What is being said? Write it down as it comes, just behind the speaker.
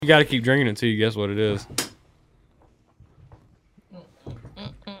You got to keep drinking until you guess what it is.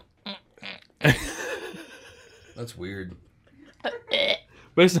 That's weird.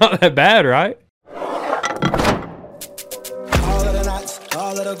 But it's not that bad, right? All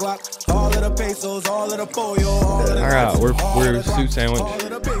of the guac, all of the pesos, all of the pollo. All right, we're soup sandwich.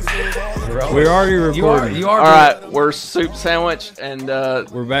 We're already recording. You are. All right, we're soup sandwich, and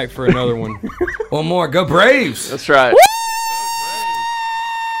We're back for another one. One more. Go Braves. that's right.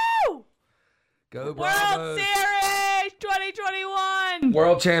 Go World Bravos. Series 2021.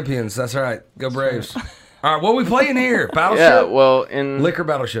 World champions. That's right. Go Braves. All right, what are we playing here? Battleship? Yeah, well, in Liquor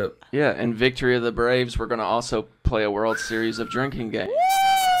Battleship. in victory of the Braves, we're going to also play a World Series of drinking game.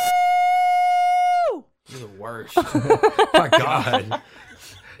 You're the worst. My God.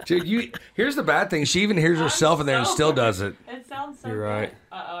 Dude, here's the bad thing. She even hears herself in there and still does it. It sounds so You're right.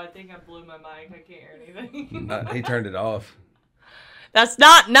 Uh-oh, I think I blew my mic. I can't hear anything. He turned it off. That's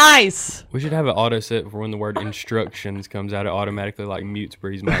not nice. We should have an auto set for when the word instructions comes out. It automatically like mutes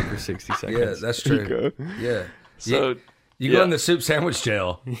Bree's mic for 60 seconds. Yeah, that's true. Yeah. So, You go in the soup sandwich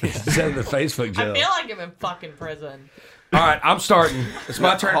jail instead of the Facebook jail. I feel like I'm in fucking prison. All right, I'm starting. It's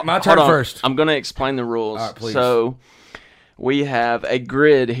my turn. My turn hold on. first. I'm going to explain the rules. All right, please. So, we have a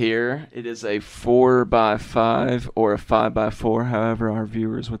grid here. It is a 4x5 or a 5x4, however our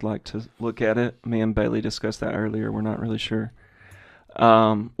viewers would like to look at it. Me and Bailey discussed that earlier. We're not really sure.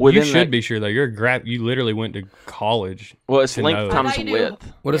 You should be sure though. You're a you literally went to college. Well, it's to length know. times I thought you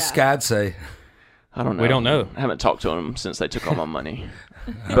width. What does SCAD say? I don't know. We don't know. I haven't talked to them since they took all my money.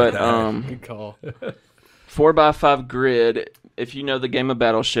 But Good call. 4x5 grid. If you know the game of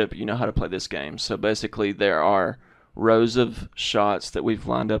Battleship, you know how to play this game. So basically, there are rows of shots that we've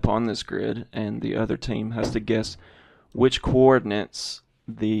lined up on this grid, and the other team has to guess which coordinates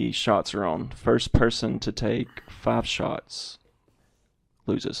the shots are on. First person to take 5 shots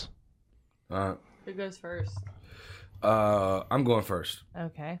loses. All Who goes first? right. I'm going first.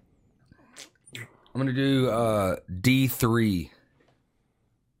 Okay. I'm going to do D3.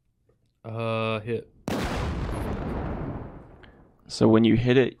 Hit. So when you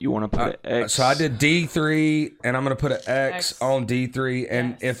hit it, you want to put an X. So I did D3, and I'm going to put an X X. on D3,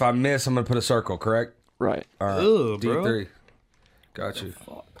 and Yes. if I miss, I'm going to put a circle, correct? Right. All right. Ugh, bro. D3. Got you.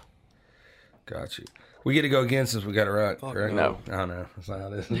 Got you. We get to go again since we got it right, correct? no. I know. That's not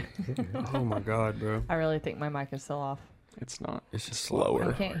how it is. Oh my God, bro. I really think my mic is still off. It's not. It's just I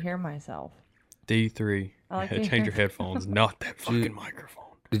slower. can't hear myself. D3. I like Yeah, to change hear- your headphones, not that fucking microphone.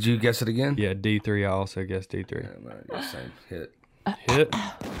 Did you guess it again? Yeah, D3. I also guess D3. Yeah, no, you're the same. Hit. Hit.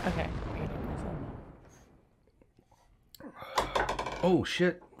 Okay. Oh,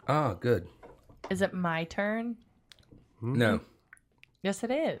 shit. Ah, good. Is it my turn? No. Yes,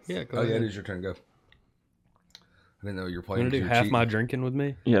 it is. Yeah, go Oh, yeah, ahead. it is your turn. Go. I didn't know you were You playing. want to do half my drinking with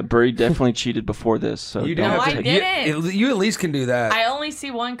me? Yeah, Bree definitely cheated before this. So You don't No, have I to- didn't. You at least can do that. I only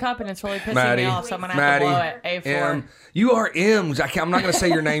see one cup and it's really pissing Maddie, me off, so I'm going to have to blow it. A4. M. You are M's. I'm not going to say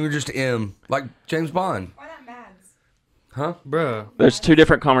your name. You're just M. Like James Bond. Why not Mads? Huh? Bruh. There's 2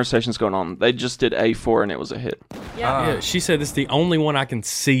 different conversations going on. They just did A4 and it was a hit. Yeah. Yeah, she said this is the only one I can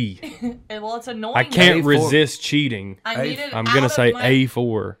see. Well, it's annoying. I can't A4. resist cheating. I need it I'm out going to of say my-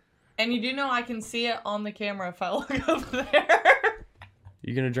 A4. And you do know I can see it on the camera if I look over there.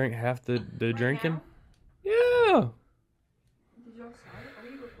 You going to drink half the drinking? now? Yeah. Did you all start? Are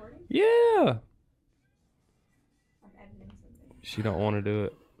we recording? Yeah. I'm editing something. She don't want to do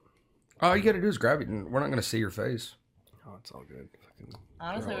it. All you got to do is grab it, and we're not going to see your face. Oh, it's all good.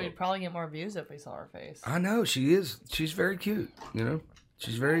 Honestly, we'd probably get more views if we saw her face. I know she is. She's very cute. You know,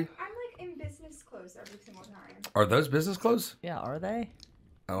 she's very. I'm like in business clothes every single time. Are those business clothes? Yeah, are they?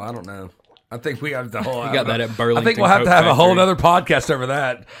 Oh, I don't know. I think we have the whole. You got that at I Burlington. think we'll have to Coat have a whole Factory. other podcast over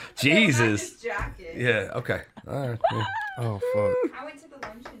that. Jesus. This jacket. Yeah. Okay. All right. Yeah. Oh, fuck. I went to the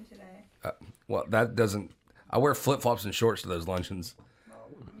luncheon today. Well, that doesn't. I wear flip flops and shorts to those luncheons. You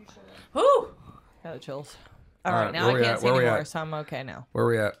should have. Whew! Got the chills. All right, now where I we can't at? see Where we anymore, at? so I'm okay now. Where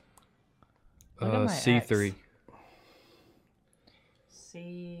we at? Look at my C3.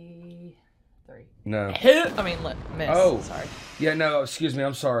 C3. No. I mean, miss. Oh. Sorry. Yeah. No. Excuse me.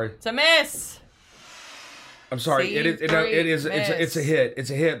 I'm sorry. It's a miss. I'm sorry. It is. C3 It is. It's a hit. It's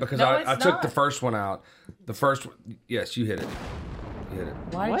a hit because No, I it's took the not. first one out. The first. Yes, you hit it. You hit it.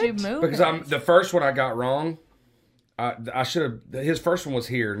 Why did you move Because it? the first one I got wrong. I should have. His first one was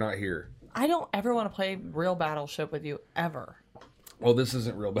here, not here. I don't ever want to play real Battleship with you, ever. Well, this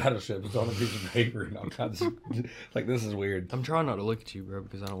isn't real Battleship. It's on a piece of paper, and I'm kind of like, this is weird. I'm trying not to look at you, bro,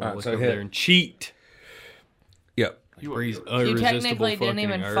 because I don't want to Alright, look so over hit. there and cheat. Yep. Bree's You irresistible technically didn't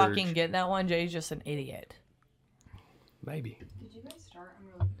even urge. fucking get that one. Jay's just an idiot. Maybe. Did you guys start? I'm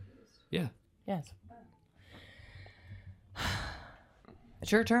really Yeah. Yes.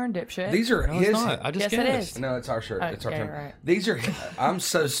 It's your turn, dipshit. These are No, his. it's not. I just Yes, it guessed. is. No, it's our shirt. It's our yeah, turn. right. These are. I'm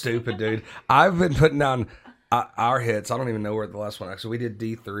so stupid, dude. I've been putting down our hits. I don't even know where the last one. Actually, we did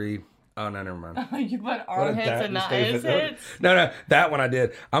D3. Oh no, never mind. You put What our a hits that and not stupid- his hits. No, that one I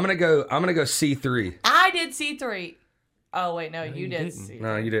did. I'm gonna go C3. I did C3. Oh wait, no, you you did didn't. C3.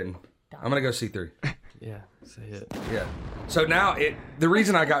 No, you didn't. I'm gonna go C3. Yeah, it's a hit. Yeah. So now the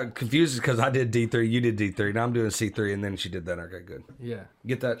reason I got confused is because I did D3, you did D3. Now I'm doing C3, and then she did that. Okay, good. Yeah.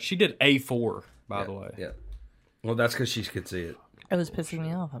 Get that? She did A4, by the way. Yeah. Well, that's because she could see it. It was pissing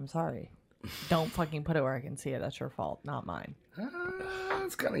me off. I'm sorry. Don't fucking put it where I can see it. That's your fault, not mine.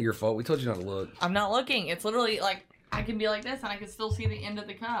 It's kind of your fault. We told you not to look. I'm not looking. It's literally like I can be like this and I can still see the end of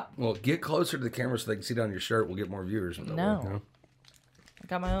the cup. Well, get closer to the camera so they can see down your shirt. We'll get more viewers. That way, No. you know? I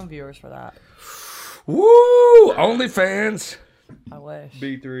got my own viewers for that. Woo! OnlyFans. I wish.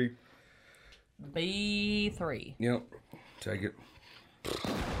 B3. B3. Yep. Take it.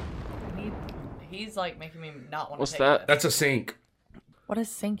 He's like making me not want to What's take that? this. That's a sink. What is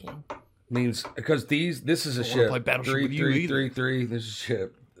sinking? Means because this is a wanna ship. play Battleship 3, with you 3, either. 3, 3. This is a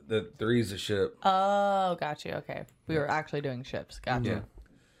ship. The 3 is a ship. Oh, got you. Okay. We were actually doing ships. Gotcha.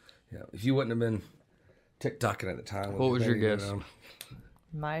 Yeah. Yeah. If you wouldn't have been TikToking at the time. What was your guess?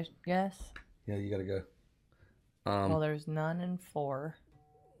 My guess? Yeah, you gotta go. Well, there's none in 4.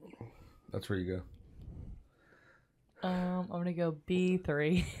 That's where you go. I'm gonna go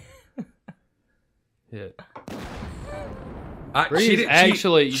B3. Hit. She Breeze did,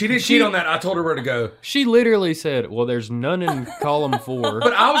 actually- she did she- cheat on that. I told her where to go. She literally said, well, there's none in column 4.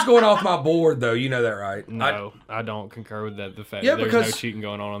 But I was going off my board, though. You know that, right? No, I don't concur with that. The fact Yeah, that there's no because- cheating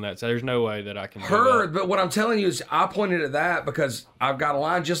going on that. So there's no way that I can do Heard, that. but what I'm telling you is I pointed at that because I've got a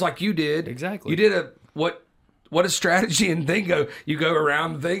line just like you did. Exactly. You did what is strategy and thing go? You go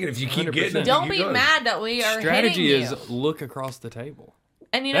around the thing, and if you keep 100%. getting it, Don't you be keep going. mad that we are Strategy hitting is you. look across the table.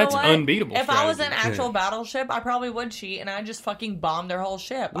 And you know That's what? unbeatable If I was in strategy. actual battleship, I probably would cheat and I just fucking bomb their whole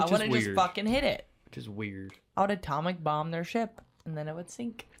ship. Which I is wouldn't just weird. fucking hit it. Which is weird. I would atomic bomb their ship and then it would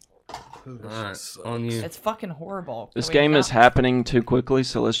sink. All right, on you. It's fucking horrible. This Can we game is stop? happening too quickly,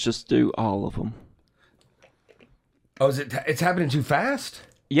 so let's just do all of them. Oh, is it? It's happening too fast.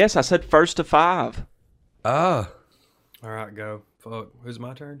 Yes, I said first to 5. Oh, All right, go. Fuck. Who's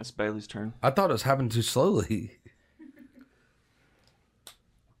my turn? It's Bailey's turn. I thought it was happening too slowly.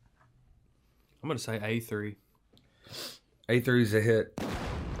 I'm going to say A3. A3 is a hit.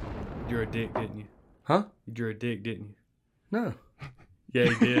 You drew a dick, didn't you? Huh? You drew a dick, didn't you? No. Yeah,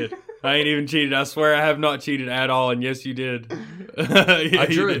 you did. I ain't even cheated. I swear I have not cheated at all. And yes, you did. I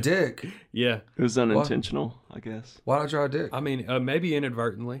drew a dick. Yeah. It was unintentional, I guess. Why did I draw a dick? I mean, maybe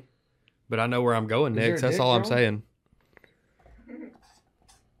inadvertently. But I know where I'm going there next. a That's dick all I'm drawn? saying.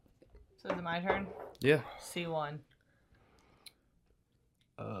 So is it my turn? Yeah. C1.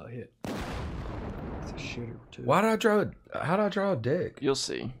 Hit. It's a shitter, too. Why did I draw? How did I draw a dick? You'll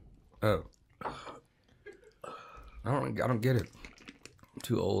see. Oh, I don't get it. I'm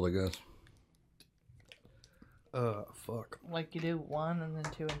too old, I guess. Fuck. Like you do 1 and then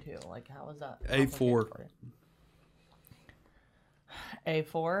 2 and 2. Like how is that? A4. complicated for you?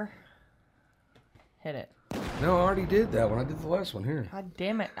 A4. Hit it. No, I already did that one. I did the last one here. God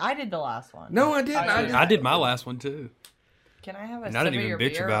damn it. I did the last one. No, I didn't. I did my last one, too. Can I have a And I didn't sip of even your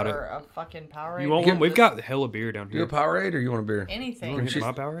bitch beer about it. or a fucking Powerade? You want one? We've got hella beer down You here. a Powerade or you want a beer? anything. You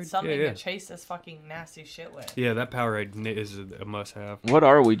want my Powerade? Something Yeah, yeah. to chase this fucking nasty shit with. Yeah, that Powerade is a must-have. What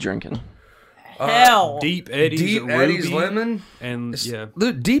are we drinking? Hell. Deep Eddie's Deep Ruby Eddie's lemon. and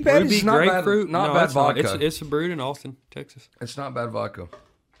Dude, Deep Eddie's Ruby is not bad. grapefruit. Not No, bad it's not. vodka. It's brewed in Austin, Texas. It's not bad vodka.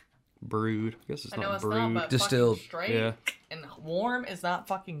 Brewed. I guess it's I know not it's brewed. not, but Distilled. fucking straight Yeah. and warm is not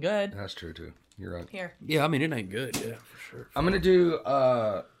fucking good. That's true too. You're right. Here. Yeah, I mean it ain't good. Yeah, for sure. I'm gonna do.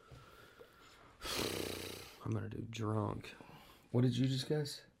 I'm gonna do drunk. What did you just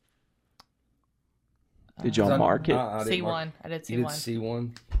guess? Did y'all mark it? I didn't mark- C1. I did You did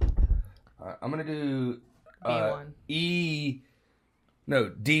C1. C1. I'm gonna do B1. E. No,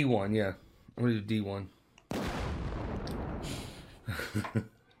 D1. Yeah, I'm gonna do D1.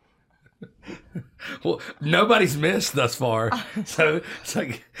 Well, nobody's missed thus far, so it's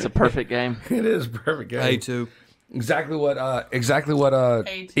like It's a perfect game. it is a perfect game. A2. Exactly what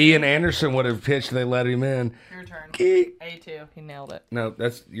A2. Ian Anderson would have pitched. They let him in. Your turn. Geek. A2. He nailed it. No,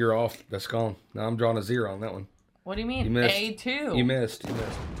 you're off. That's gone. Now I'm drawing a 0 on that one. What do you mean? You missed. A2. You missed. Dude,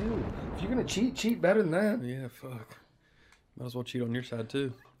 if you're gonna cheat better than that. Yeah, fuck. Might as well cheat on your side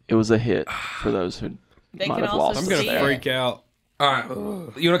too. It was a hit for those who They might can have also lost I'm see gonna us there. freak out. All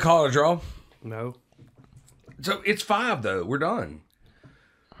right, you wanna call it a draw? No. So it's 5 though. We're done.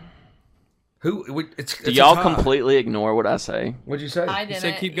 It's Do a y'all tie. completely ignore what I say? What'd you say? I didn't.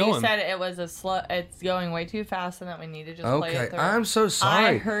 said keep You going. said it was a slow. It's going way too fast, and that we need to just play Okay, it through. I'm so sorry.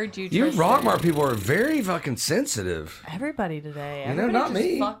 I heard you. You Tristan. Rockmart people are very fucking sensitive. Everybody today. You know, Everybody not just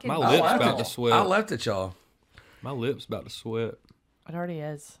me. fucking My I lips laughed about at- to sweat. I left at y'all. My lips about to sweat. It already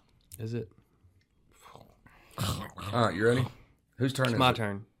is. Is it? All right, you ready? Whose turn It's is my it?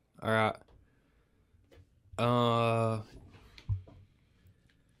 turn. All right.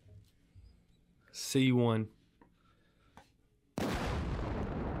 C1.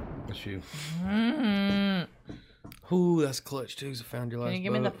 It's you. Ooh, that's clutch too. 'Cause I found your last. Can you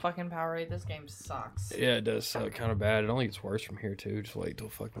give me the boat. fucking Powerade? This game sucks. Yeah, it does suck kind of bad. It only gets worse from here too. Just wait till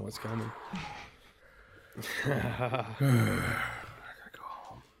fucking what's coming.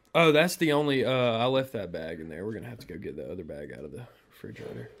 Oh, that's the only. I left that bag in there. We're gonna have to go get the other bag out of the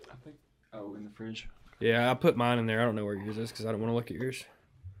refrigerator. I think. Oh, in the fridge. Yeah, I put mine in there. I don't know where yours is because I don't want to look at yours.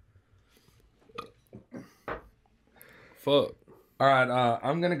 Fuck. All right,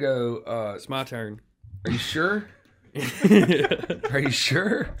 I'm gonna go. It's my turn. Are you sure? Are you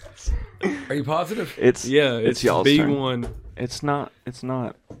sure? Are you positive? It's Yeah, it's y'all's turn. B1. It's not. It's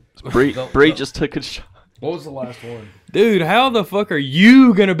not. Bree just took a shot. What was the last one? Dude, how the fuck are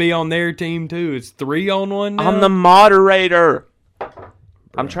you gonna be on their team too? It's 3-on-1 now? I'm the moderator.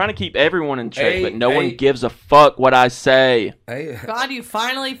 I'm trying to keep everyone in check, but no one gives a fuck what I say. Hey, God, you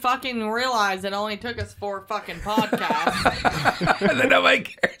finally fucking realized it only took us 4 fucking podcasts. then nobody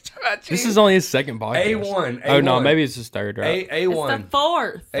cares about you. This is only his second podcast. A1, Oh no, A1. maybe it's his third, right? It's the A1.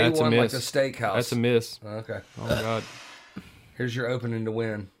 4th. That's a A1 like the miss. steakhouse. That's a miss. Okay. Oh my god. Here's your opening to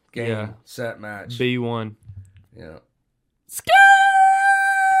win. Game, Yeah. set, match. B1. Yeah.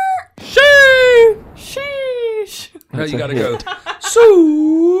 Sheesh. Now you gotta go.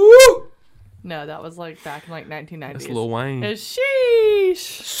 No, that was like back in like 1990s. That's Lil Wayne. It's sheesh.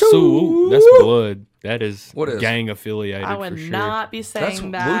 So that's blood. That is What is? gang affiliated I for would sure. not be That's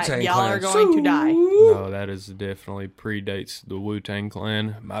saying that. Wu-Tang Y'all Clan. are going to die. No, that is definitely predates the Wu-Tang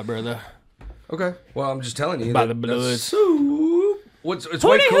Clan, my brother. Okay. Well, I'm just telling you. By that- the blood. that's- It's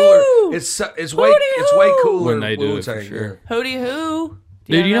way Hootie cooler. hoo! It's way Hootie cooler When they do it, for Wu-Tang, sure. Hootie hoo.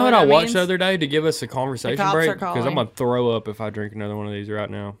 Do Dude, you know what I that watched means? the other day to give us a conversation cops break? are Because I'm calling. going to throw up if I drink another one of these right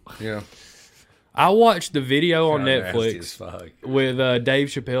now. Yeah. I watched the video on Nasty as Netflix fuck. with Dave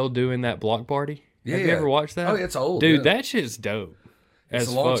Chappelle doing that block party. Yeah, Have you yeah. ever watched that? Oh, yeah, it's old, Dude, yeah. that shit's dope. It's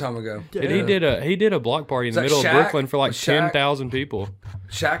as a long fuck. time ago. And he did a block party in the that middle of Shaq? Brooklyn for like Was Shaq- 10,000 people.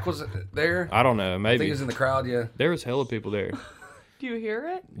 Shaq was there. I don't know, I think maybe. he was in the crowd. Yeah. There was hella people there. Do you hear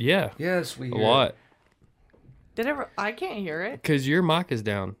it? Yeah, Yes, we a hear lot. Did it? I can't hear it. Because your mic is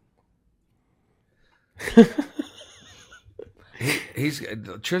down. He's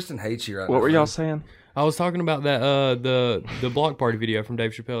Tristan hates you right now. What were y'all man. saying? I was talking about that the block party video from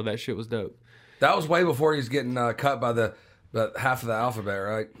Dave Chappelle. That shit was dope. That was way before he's getting cut by the half of the alphabet,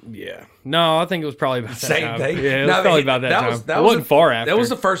 right? Yeah. No, I think it was probably about that Same time. thing. Yeah, it was No, probably he- about that time. That it was wasn't far after. That was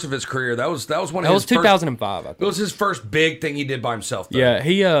the first of his career. That was one of That was his first- 2005, I think. It was his first big thing he did by himself. Though. Yeah,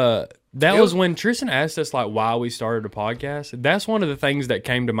 he that It was was- when Tristan asked us like why we started a podcast. That's one of the things that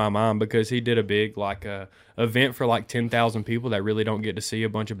came to my mind because he did a big like event for like 10,000 people that really don't get to see a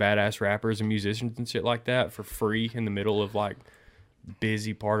bunch of badass rappers and musicians and shit like that for free in the middle of like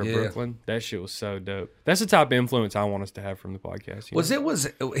busy part of Yeah. Brooklyn. That shit was so dope. That's the type of influence I want us to have from the podcast. you know?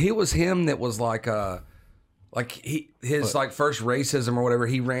 Was him that was like his like first racism or whatever.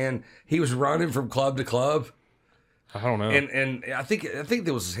 He was running from club to club. I don't know. And I think this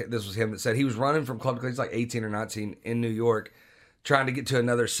was him that said he was running from club to club. He's like 18 or 19 in New York, trying to get to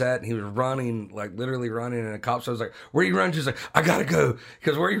another set, and he was running, like literally running. And a cop was like, "Where you running to?" He's like, "I gotta go,"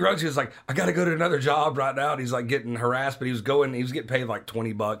 because where he runs to is like, "I gotta go to another job right now." And he's like getting harassed, but he was getting paid like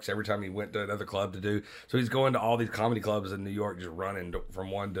 $20 every time he went to another club to do. So he's going to all these comedy clubs in New York, just running from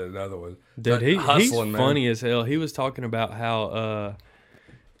one to another one. Dude, Like, he's hustling, man. funny as hell. He was talking about how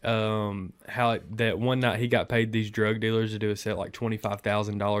that one night he got paid these drug dealers to do a set like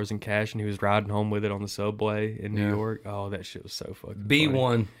 $25,000 in cash, and he was riding home with it on the subway in New Yeah. York. Oh, that shit was so fucking B1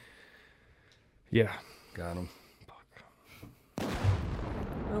 funny. Yeah. got him.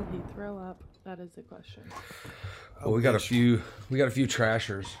 Will he throw up? That is the question. Well, we got a few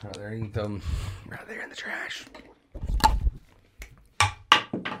trashers right there. You can throw them right there in the trash.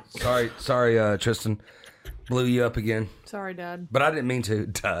 Sorry, Tristan, blew you up again, Sorry, Dad. but I didn't mean to.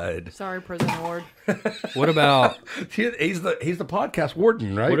 Dud. Sorry, prison ward. What about He's the podcast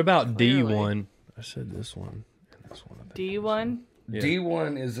warden, right? what about Clearly. D1? I said this one and this one. I think. D1. Yeah.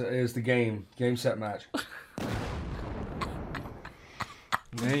 D1 is the game set match.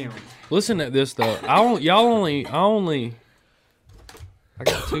 Damn. Listen at this though. I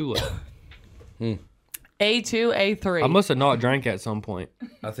got two left. A2, A3. I must have not drank at some point.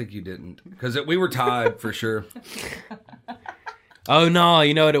 I think you didn't, because we were tied for sure. Oh no,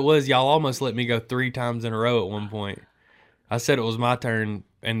 you know what it was? Y'all almost let me go 3 times in a row at one point. I said it was my turn,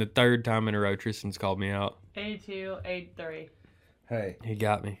 and the 3rd time in a row, Tristan's called me out. A2, A3. Hey, He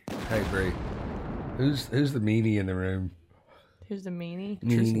got me. Bree, who's the meanie in the room? Who's the meanie?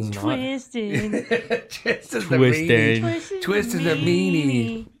 Meanie. Twisted. Tristan's the Twisted. meanie. Twisted the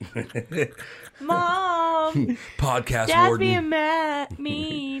meanie. Mom. Podcast Dad's warden. being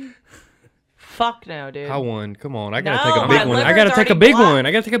mean. Fuck no, dude. I won. Come on. I gotta No, take a my big one. I liver's gotta take a already big black. one.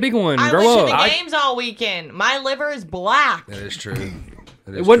 I gotta take a big one. I Grow went to up. the games all weekend. My liver is black. That is true.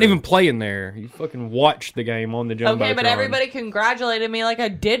 It wasn't even playing there. You fucking watched the game on the Jumbotron. Okay, but everybody congratulated me like I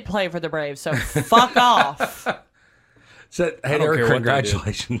did play for the Braves, so fuck off. So, hey, I don't care what they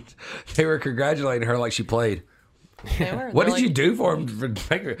congratulations. They were congratulating her like she played. They were What did really- you do for him?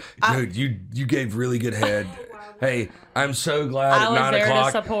 Dude, you gave really good head. Hey, I'm so glad I at was 9 there to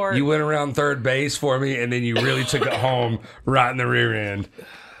o'clock support. you went around third base for me, and then you really took it home right in the rear end.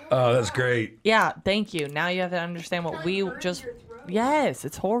 Oh, that's great. Yeah, thank you. Now you have to understand what we just. Yes,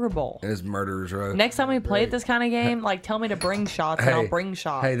 it's horrible. It is murderer's row. Next time we play this kind of game, like tell me to bring shots and I'll bring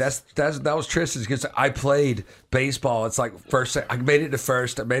shots. Hey, that was Tristan's, because I played baseball. It's like I made it to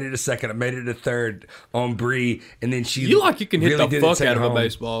first, I made it to second, I made it to third on Bree, and then she. You can hit really the didn't fuck take out it of a home.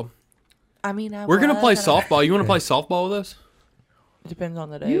 baseball. I mean, We're gonna play I don't- softball. You want to play softball with us? It depends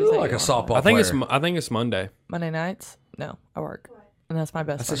on the day. You that look like a you want. softball I think player. I think it's Monday. Monday nights? No, I work, and that's my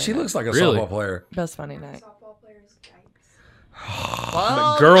best. I said Funday she night. looks like a Really? softball player. best funny night. Softball players, yikes.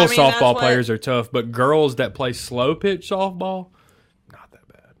 Well, Girl I mean, that's softball what- players are tough, but girls that play slow pitch softball, not that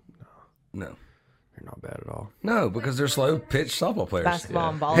bad. No. They're not bad at all. No, because they're slow pitch softball players. basketball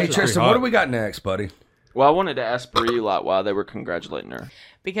and volleyball. Hey, Tristan, hot. what do we got next, buddy? Well, I wanted to ask Bree like why they were congratulating her.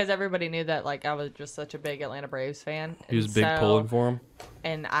 Because everybody knew that like I was just such a big Atlanta Braves fan. He was and big so- pulling for him.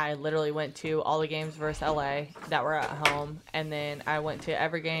 And I literally went to all the games versus LA that were at home, and then I went to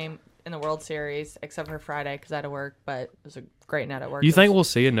every game in the World Series except for Friday because I had to work. But it was a great night at work. You It think was- we'll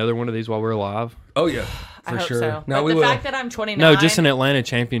see another one of these while we're alive? Oh, yeah. I For hope sure. so. No, but we the will. fact that I'm 29, No, just an Atlanta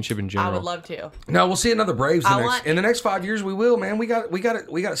championship in I general. would love to. No, we'll see another Braves I want- in the next 5 years. We will, man. We got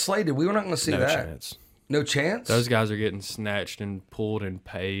it slated. We were not going to see No that. chance. No chance. Those guys are getting snatched and pulled and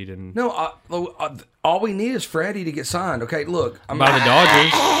paid and No, all we need is Freddie to get signed. Okay, look, I'm by the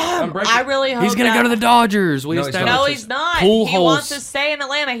Dodgers. I'm breaking. I really hope He's gonna that- go to the Dodgers. We No, he's established No, this he's not. pool He wants holes. to stay in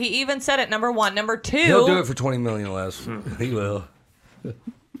Atlanta. He even said it. Number one, number two, He'll do it for $20 million less. He will.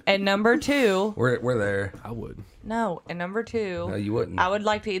 and number two. We're there. I would. No, and number two. No, you wouldn't. I would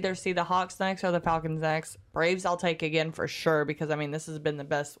like to either see the Hawks next or the Falcons next. Braves, I'll take again for sure because I mean this has been the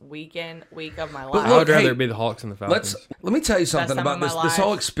best week of my life. I look, would rather hey, it be the Hawks and the Falcons. Let me tell you something time about of my this life.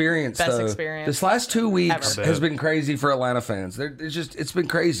 whole experience. Best though. experience This last 2 weeks ever. has been crazy for Atlanta fans. It's been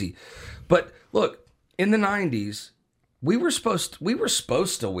crazy. But look, in the '90s, we were supposed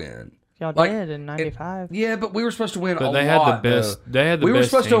to win. Y'all Like, did in '95. Yeah, but we were supposed to win But a they lot. had the best- though. they had the We were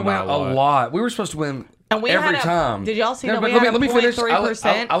best supposed to team win by a a lot. lot. We were supposed to win And we every had a- time. did y'all see that but we had let me a finish.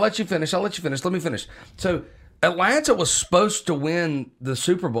 0.3%? I'll let you finish. Let me finish. So Atlanta was supposed to win the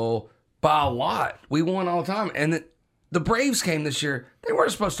Super Bowl by a lot. We won all the time, and the Braves came this year. They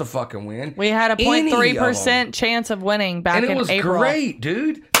weren't supposed to fucking win. We had a Any of 0.3% chance of winning back and it in was April. great,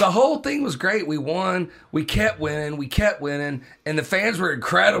 dude. The whole thing was great. We won. We kept winning. And the fans were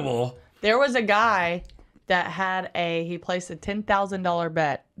incredible. There was a guy that he placed a $10,000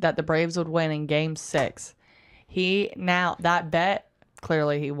 bet that the Braves would win in Game 6. That bet,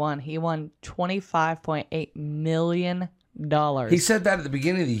 clearly he won. He won $25.8 million. He said that at the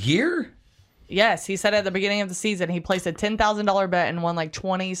beginning of the year. Yes, he said at the beginning of the season he placed a $10,000 bet and won like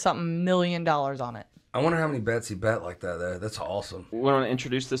 20-something million dollars on it. I wonder how many bets he bet like that, though. That's awesome. We want to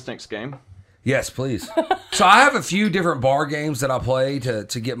introduce this next game. Yes, please. So I have a few different bar games that I play to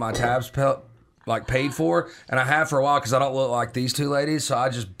get my tabs paid for, and I have for a while because I don't look like these two ladies, so I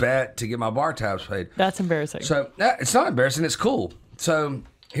just bet to get my bar tabs paid. That's embarrassing. So it's not embarrassing. It's cool. So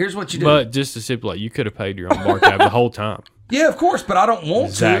here's what you do. But just to stipulate, you could have paid your own bar tab the whole time. Yeah, of course, but I don't want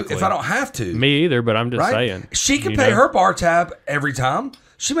Exactly. to if I don't have to. Me either, but I'm just Right? saying. She can you pay know? her bar tab every time.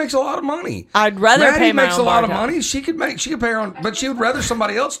 She makes a lot of money. I'd rather Maddie pay my makes own a lot bar of tab. money. She could pay her own, but she would rather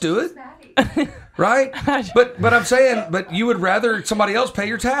somebody else do it. Right? But I'm saying, but you would rather somebody else pay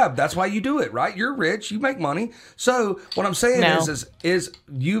your tab. That's why you do it, right? You're rich, you make money. So what I'm saying No. is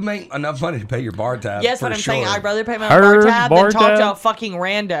you make enough money to pay your bar tab. Yes, for what I'm sure. saying. I'd rather pay my Her bar tab bar than talk to tab? a fucking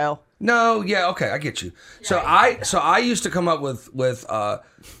rando. No, yeah, okay, I get you. So I used to come up with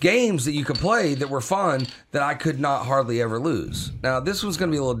games that you could play that were fun that I could not hardly ever lose. Now this one's going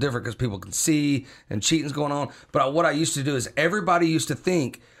to be a little different because people can see and cheating's going on. But what I used to do is everybody used to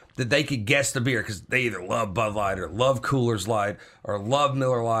think that they could guess the beer because they either love Bud Light or love Coors Light or love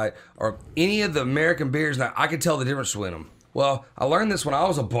Miller Lite or any of the American beers. Now I could tell the difference between them. Well, I learned this when I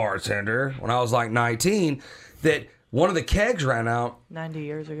was a bartender when I was like 19 that. One of the kegs ran out. 90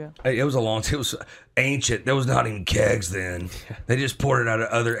 years ago. It was it was ancient. There was not even kegs then. They just poured it out of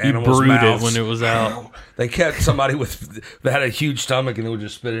other You animals' brewed mouths. it when it was out. They kept somebody that had a huge stomach and they would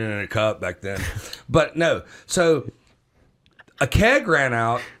just spit it in a cup back then. But no, so a keg ran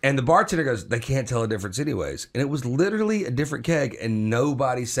out and the bartender goes, they can't tell a difference anyways. And it was literally a different keg and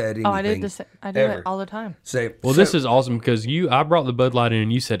nobody said anything. Oh, I did this. I do ever. it all the time. Well, this is awesome because I brought the Bud Light in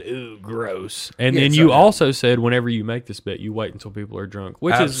and you said, "Ooh, gross," and Yeah, then it's you okay. also said, whenever you make this bet, you wait until people are drunk,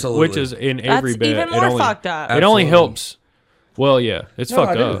 which Absolutely. is in every That's bet. even It more only- fucked up. It only Absolutely. helps. Well, yeah, it's No,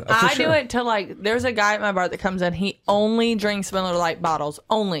 fucked I do. up. For I sure. do it to like. There's a guy at my bar that comes in. He only drinks Miller Lite bottles.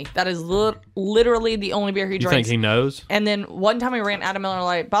 Only. That is literally the only beer he You drinks. think he knows? And then one time we ran out of Miller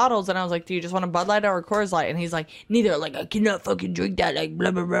Lite bottles, and I was like, "Do you just want a Bud Light or a Coors Light?" And he's like, "Neither." Like, I cannot fucking drink that. Like,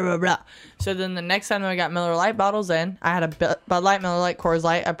 blah blah blah blah blah. So then the next time that we got Miller Lite bottles in, I had a Bud Light, Miller Lite, Coors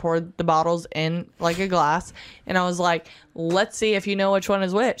Light. I poured the bottles in like a glass, and I was like, "Let's see if you know which one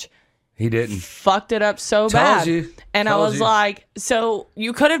is which." He didn't. Fucked it up so Tells bad. you. And I Tells was you. like, so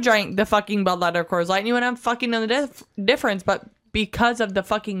you could have drank the fucking Bud Light or Coors Light and you wouldn't have fucking known the difference, but because of the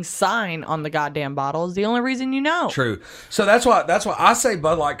fucking sign on the goddamn bottle is the only reason you know. True. So that's why I say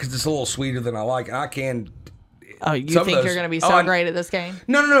Bud Light because it's a little sweeter than I like. And I can. Oh, you Some of think those- you're going to be Oh, so I- great at this game?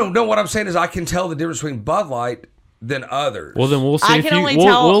 No. What I'm saying is I can tell the difference between Bud Light than others. Well, then we'll see I if can you. only We'll,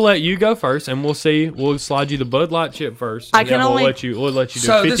 tell- we'll let you go first, and we'll see. We'll slide you the Bud Light chip first. I and can then only- We'll let you do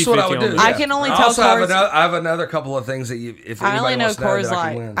So 50-50 this is what I would on do. this. Yeah. I can only I tell also have Coors- I have another couple of things that if I anybody only know wants to know Coors that I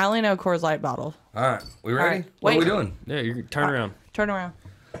can Light. win. I only know Coors Light bottle. All right, we ready? right, What are we wait. doing? Yeah, you turn around. Turn around.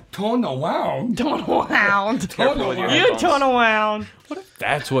 Turn around. Turn around. Careful with your You headphones. turn around.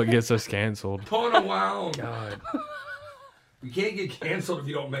 That's what gets us canceled. Turn around. God. You can't get canceled if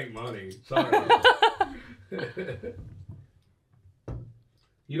you don't make money. Sorry.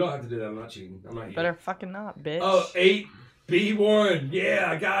 You don't have to do that. I'm not cheating. I'm not you. Better fucking not, bitch. Oh, 8B1. Yeah,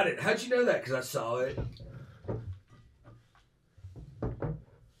 I got it. How'd you know that? Because I saw it.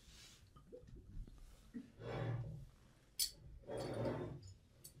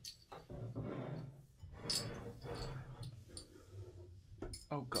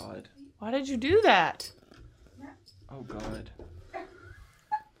 Oh God. Why did you do that? Oh God.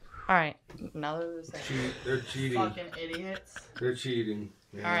 All right. Now they're the same. They're cheating. Fucking idiots. They're cheating.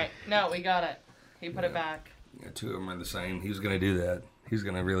 Yeah. All right. No, we got it. He put it back. Yeah, two of them are the same. He was going to do that. He's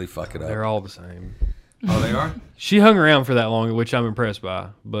going to really fuck it up. They're all the same. Oh, they are? She hung around for that long, which I'm impressed by.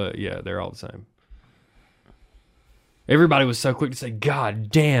 But yeah, they're all the same. Everybody was so quick to say, "God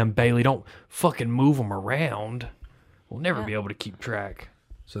damn, Bailey, don't fucking move them around. We'll never be able to keep track."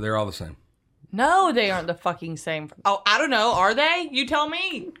 So they're all the same. No, they aren't the fucking same. Oh, I don't know. Are they? You tell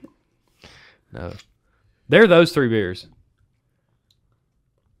me. No. They're those three beers.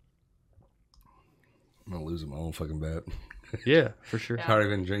 I'm going to lose my own fucking bet. Yeah, for sure. Yeah. Already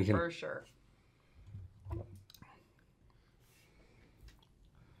been drinking. For sure.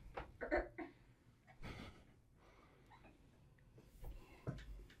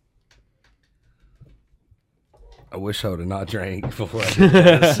 I wish I would have not drank before I did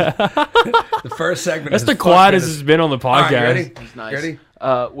this. The first segment That's is the fucking quietest as- it's been on the All right, you podcast. ready? That's nice. Ready?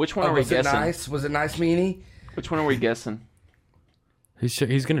 Which one Oh, are we was it guessing? nice? Was it nice, meanie? Which one are we guessing?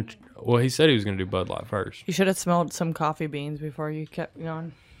 He's gonna. Well, he said he was gonna do Bud Light first. You should have smelled some coffee beans before you kept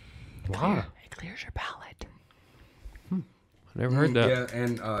going. Why? It clears your palate. I never heard that. Yeah,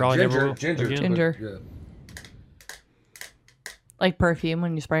 and Probably never ginger. will Ginger. again. Ginger. Yeah. Like perfume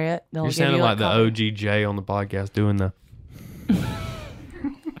when you spray it. They'll You're give sounding you like the coffee. OGJ on the podcast doing the.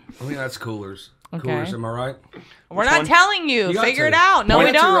 I mean, that's coolers. Okay. Coolers, am I right? We're not one? telling you. You got Figure to. it out. No, Point we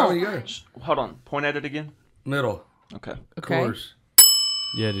it to don't. where you go. Hold on. Point at it again. Middle. Okay. Okay. Coolers.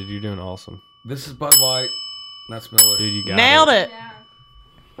 Yeah, dude, you're doing awesome, This is Bud Light. That's Miller. dude. You got Nailed it. it. Yeah.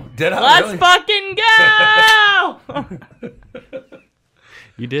 Did I Let's really? fucking go.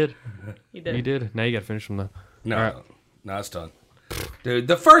 You did. You did. You did. Now you got to finish them though. No. All right. No, it's done. Dude,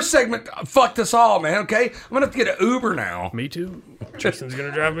 the first segment fucked us all, man, okay? I'm going to have to get an Uber now. Me too. Tristan's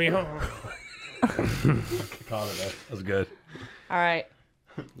gonna drive me home. That was good. All right.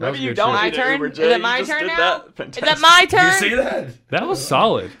 That was you good don't shit. My need turn? Uber, Is Jay. it You my just turn did now? that. Is Fantastic. that my You turn? see that? That was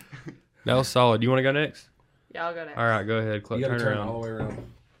solid. That was solid. You want to go next? Yeah, I'll go next. All right, go ahead. You got to Turn turn around. all the way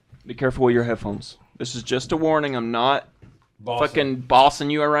around. Be careful with your headphones. This is just a warning. I'm not fucking bossing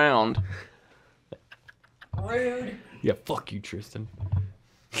you around. Rude. Yeah, fuck you, Tristan.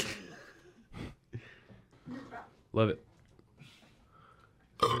 Love it.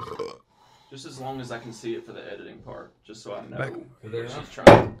 Just as long as I can see it for the editing part, just so I know Back. what she's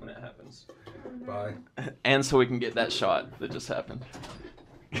trying when it happens. Bye. And so we can get that shot that just happened.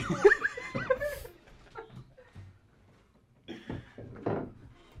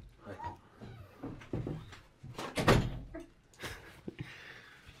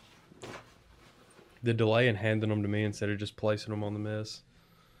 The delay in handing them to me instead of just placing them on the miss.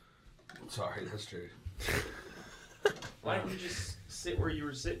 Sorry, that's true. Why don't you just sit where you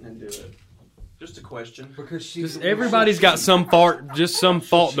were sitting and do it? Just a question. Because Just everybody's got some fault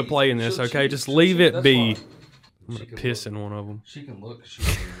to play in this, okay? Just leave it be. I'm gonna piss in one of them. She can look. She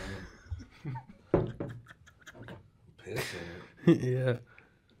can piss in it. Yeah,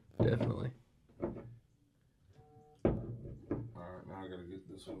 definitely. All right, now I gotta get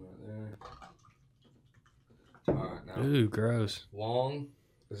this one right there. All right, now Ooh, gross. long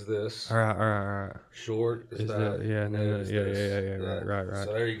is this. All right. Short is Is that. that- yeah, and no, then no, is yeah, this. yeah, right.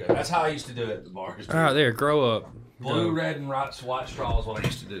 So there you go. That's how I used to do it at the bars. All right, there, grow up. Blue, Go. red, and white straw is what I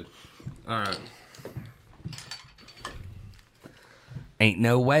used to do. All right. Ain't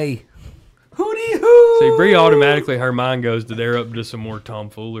no way. Hootie hoo. See, Bree automatically, her mind goes to they're up to some more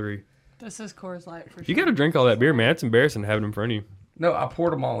tomfoolery. This is Coors Light for sure. You got to drink all that beer, man. It's embarrassing to have it in front of you. No, I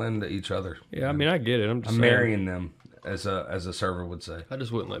poured them all into each other. Yeah, I mean, I get it. I'm just I'm saying. marrying them, as a server would say. I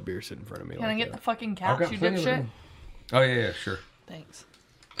just wouldn't let beer sit in front of me Can like I get that. the fucking I've couch, got you plenty of dipshit? them. Oh yeah, sure. Thanks.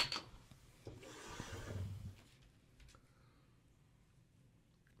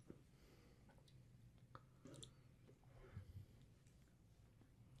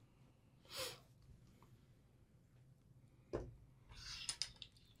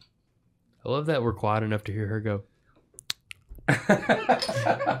 I love that we're quiet enough to hear her go. Because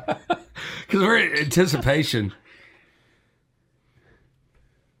we're in anticipation.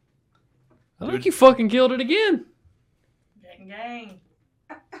 I think you fucking killed it again. Gang, gang.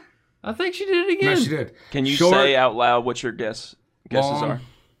 I think she did it again. No, she did. Can you Short, say out loud what your guesses long. are?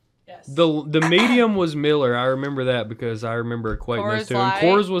 Yes. The medium was Miller. I remember that because I remember equating Coors those two. And Light.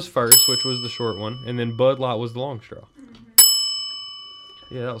 Coors was first, which was the short one, and then Bud Light was the long straw.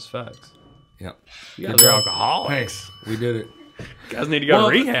 Yeah, that was facts. Yep. You guys are alcoholics. Hey, we did it. You guys need to go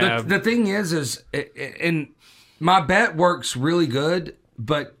to rehab. The thing is, and my bet works really good,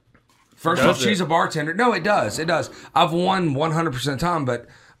 but first off, Does it? she's a bartender. No, it does. It does. I've won 100% of the time, but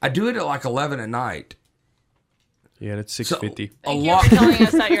I do it at like 11 at night. Yeah, it's So, $6.50. a Thank lot. you for telling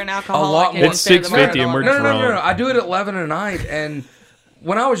us that you're an alcoholic. lot and more- you stay at the It's $6.50 and bar. we're No. drunk. I do it at 11 at night, and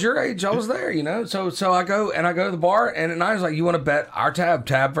when I was your age, I was there. You know, so I go to the bar, and at night I was like, "You want to bet our tab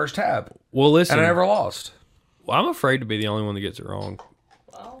versus tab?" Well, listen. And I never lost. Well, I'm afraid to be the only one that gets it wrong.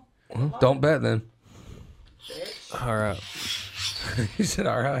 Well, Don't bet then. All right. He said,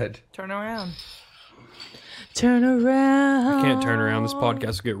 "All right." turn around. Turn around. I can't turn around. This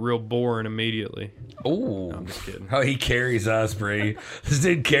podcast will get real boring immediately. Ooh. I'm just kidding. Oh, he carries us, Bree. This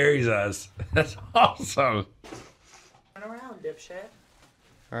dude carries us. That's awesome. Turn around, dipshit.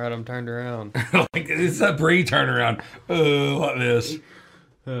 All right, I'm turned around. Like, it's a Bree turnaround. Like this.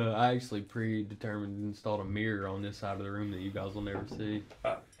 I actually predetermined and installed a mirror on this side of the room that you guys will never see.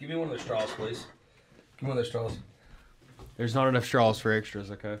 Give me one of those straws, please. Give me one of those straws. There's not enough straws for extras,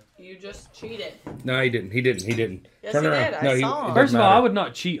 okay? You just cheated. No, he didn't. He didn't. Yes, Turn he around. did. I No, saw him. First of all, matter. I would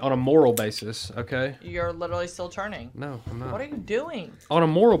not cheat on a moral basis, okay? You're literally still turning. No, I'm not. What are you doing? On a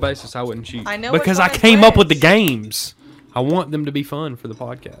moral basis, I wouldn't cheat. I know because which I one is came up with the which. games. I want them to be fun for the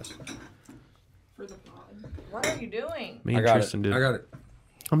podcast. For the pod. What are you doing? Me I and got Tristan it. did. I got it.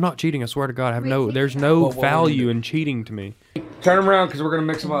 I'm not cheating. I swear to God, I have there's no What we value do? in cheating to me. Turn them around because we're gonna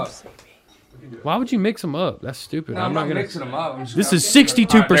mix them up. Why would you mix them up? That's stupid. No, I'm not gonna. mixing them up. I'm just This gonna- is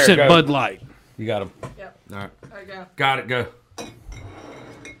 62% All right, there you go. Bud Light. You got them. Yep. All right. There you go. Got it. Go.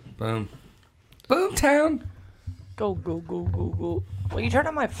 Boom. Boom town. Go, go, go, go, go. Will you turn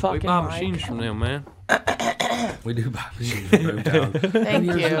on my We fucking buy mic? machines from them, man. We do buy machines in Boom town. Thank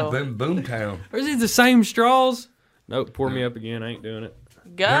you. Boom town. Or is it the same straws? Nope. Pour me up again. I ain't doing it.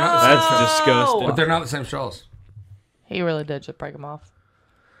 Go. That's disgusting. But they're not the same straws. He really did just break them off.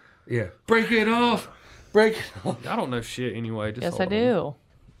 Yeah. Break it off. Break it off. I don't know shit anyway. Just Yes, I hold on.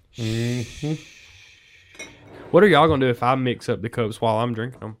 do. What are y'all gonna do if I mix up the cups while I'm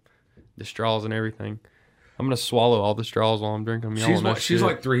drinking them? The straws and everything. I'm gonna swallow all the straws while I'm drinking them. Y'all She's don't know she's shit.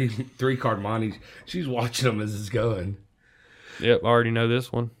 like three card monty. She's watching them as it's going. Yep, I already know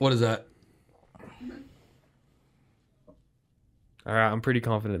this one. What is that? All right, I'm pretty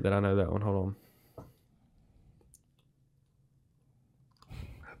confident that I know that one. Hold on.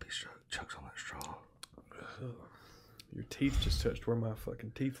 Hope he chugs on that straw. Your teeth just touched where my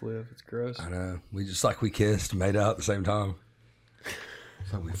fucking teeth live. It's gross. I know. We just like we kissed, made out at the same time.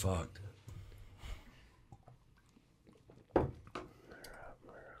 It's like we fucked.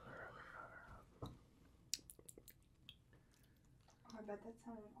 I bet that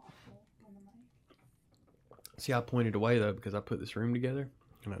sounded awful on the mic. See, I pointed away though because I put this room together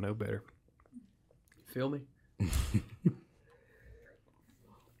and I know better. Feel me?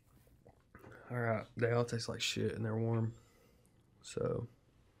 All right, they all taste like shit and they're warm. So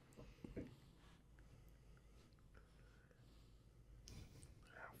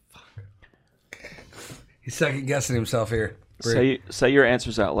He's second guessing himself here. Say your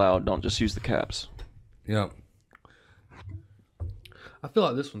answers out loud. Don't just use the caps. Yep. I feel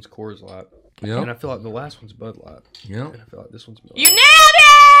like this one's Coors Light. Yep. And I feel like the last one's Bud Light. Yep. And I feel like this one's Miller You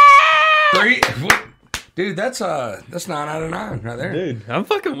Lite. nailed it! Dude, that's 9 out of 9 right there. Dude, I'm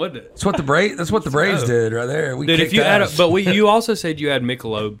fucking with it. That's what the Braves did right there. We Dude, if kicked you add ass. you also said you add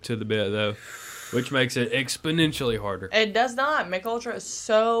Michelob to the bit though, which makes it exponentially harder. It does not. Mick Ultra is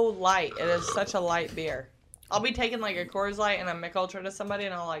so light. It is such a light beer. I'll be taking like a Coors Light and a Mick Ultra to somebody,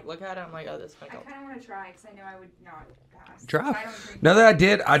 and I'll like look at it. I'm like, oh, this Mick I Ultra. kind of want to try because I know I would not pass. Try. I don't drink. No, that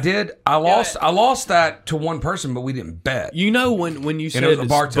I did. I lost. it. I lost that to one person, but we didn't bet. You know when you said it was a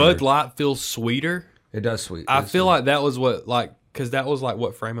bartender. Bud Light feels sweeter, It does sweet. I It's feel sweet. like that was what because that was like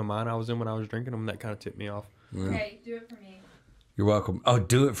what frame of mind I was in when I was drinking them. That kind of tipped me off. Okay, do it for me. You're welcome. Oh,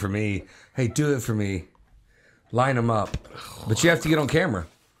 do it for me. Hey, do it for me. Line them up, but you have to get on camera.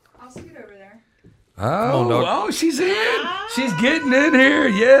 I'll scoot over there. Oh, on, dog. oh, she's in. She's getting in here.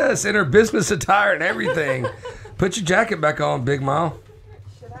 Yes, in her business attire and everything. Put your jacket back on, Big Mile.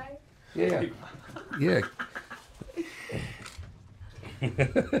 Should I? Yeah. Yeah.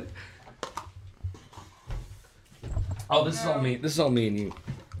 Oh, this is all me. This is all me and you.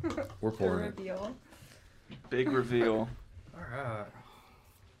 We're The pouring it. reveal. Big reveal. All right.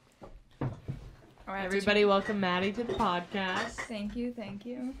 All right, Everybody, welcome Maddie to the podcast. Thank you, thank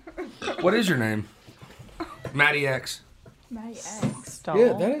you. What is your name? Maddie X. Maddie X. Stall.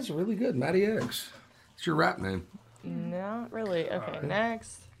 Yeah, that is really good. Maddie X. It's your rap name. Not really. Okay,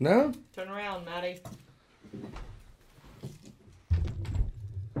 next. No? Turn around, Maddie.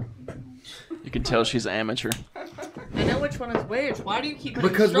 You can tell she's amateur. I know which one is which. Why do you keep putting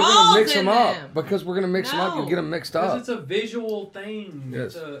Because we're straws gonna mix in them up. them? Because we're gonna mix them up. You'll get them mixed up. It's a visual thing.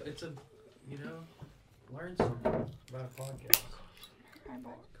 Yes. It's a you know, learn something about a podcast.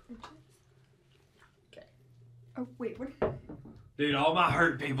 Oh, wait, what? Dude, all my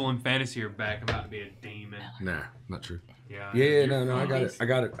hurt people in fantasy are back about to be a demon. Nah, not true. Yeah. Yeah, no, I got it. I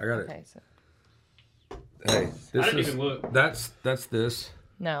got it. Okay, so Hey, this didn't is even look. that's this.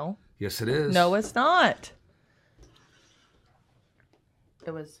 no, Yes, it is. no, it's not.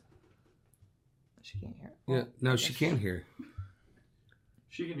 It was. She can't hear. Yeah, no, she can hear.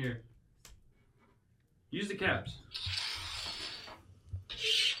 She can hear. Use the caps.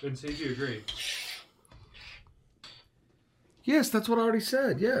 And see if you agree. Yes, that's what I already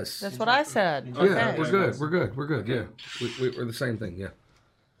said. Yes. That's what I said. Yeah, Okay. we're good. We're good. We're good. Yeah, we're the same thing. Yeah,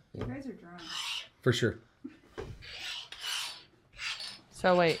 You guys are drunk. for sure.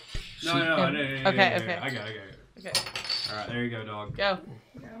 So wait. No. Okay, okay. I got it. Okay, All right, there you go, dog. go.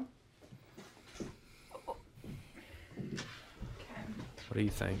 No? What do you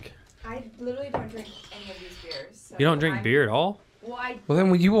think? I literally don't drink any of these beers. So You don't drink beer at all? Well, Well,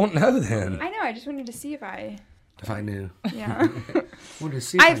 then you won't know then. I know. I just wanted to see if I. If I knew. Yeah. Wanted to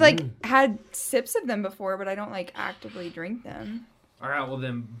see if I've I like knew. had sips of them before, but I don't like actively drink them. All right, well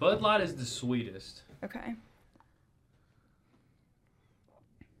then, Bud Light is the sweetest. Okay.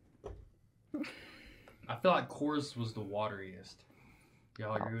 I feel like Coors was the wateriest.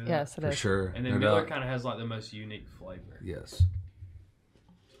 Y'all agree with that? Yes, it For is. sure. And then No Miller doubt. kind of has like the most unique flavor. Yes.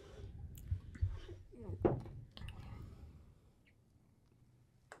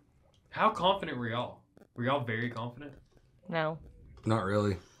 How confident were y'all? Were y'all very confident? No. Not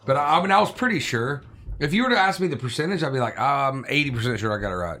really. But I mean, I was pretty sure. If you were to ask me the percentage, I'd be like, I'm 80% sure I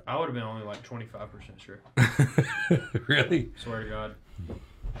got it right. I would have been only like 25% sure. Really? Swear to God.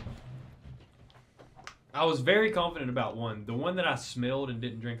 I was very confident about one. The one that I smelled and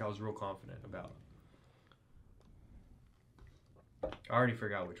didn't drink, I was real confident about. I already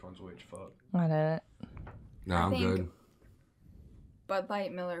forgot which one's which. Fuck. I didn't. No, I I'm think- good. Bud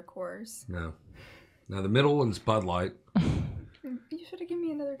Light, Miller, Coors. No. Now the middle one's Bud Light. You should have given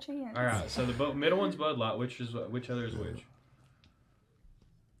me another chance. All right. So the middle one's Bud Light. Which other is which?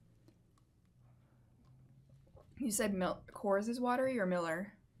 You said Coors is watery or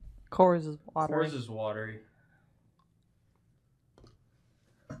Miller? Coors is water. Coors is watery.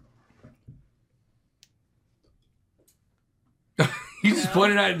 You just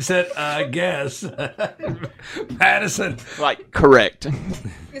pointed out and said, "Guess." Madison. Like, correct.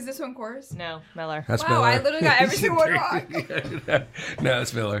 Is this one Coors? No, Miller. That's Wow, Miller. I literally got every single one wrong. No,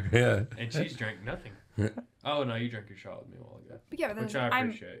 it's Miller. Yeah. And she's drank nothing. Oh, no, you drank your shot with me a while ago. But yeah, but Which then I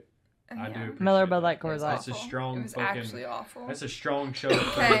appreciate. I do appreciate Miller, Bud that. Light, Coors Light. That's a strong It was fucking... actually awful. That's a strong show.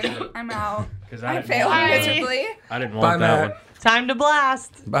 Okay, I'm out. Because I didn't failed want that. miserably. I didn't Bye, want that Matt. one. Time to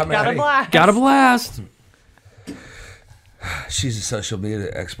blast. Bye, Gotta Maddie. blast. Got a blast. She's a social media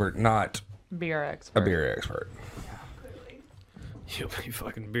expert, not Beer expert. a beer expert. You'll be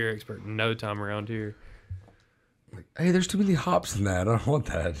fucking beer expert in no time around here. Hey, there's too many hops in that. I don't want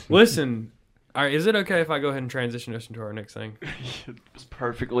that. Listen, all right, is it okay if I go ahead and transition us into our next thing? It's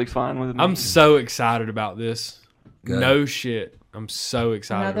perfectly fine with me. I'm so excited about this. Good. No shit. I'm so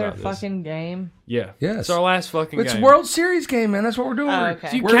excited Another about this. fucking game. Yeah. Yes. It's our last fucking It's game. World Series game, man. That's what we're doing. Oh,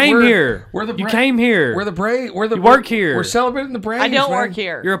 okay. You came here. We're the You came here. We're the Braves. We're the. You work here. We're celebrating the Braves. I don't man. work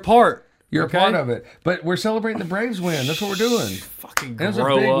here. You're a part. You're okay? a part of it, but we're celebrating the Braves win. That's what we're doing. Fucking That's a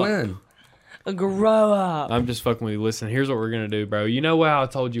grow big up. win. Grow up. I'm just fucking with you. Listen, here's what we're gonna do, bro. You know how I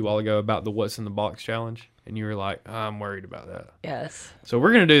told you a while ago about the what's in the box challenge, and you were like, I'm worried about that. Yes. So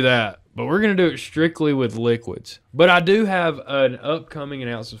we're gonna do that, but we're gonna do it strictly with liquids. But I do have an upcoming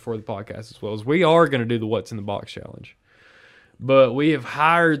announcement for the podcast as well. As we are gonna do the what's in the box challenge, but we have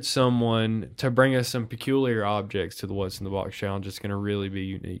hired someone to bring us some peculiar objects to the what's in the box challenge. It's gonna really be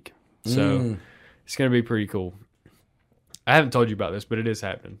unique. So it's gonna be pretty cool. I haven't told you about this, but it is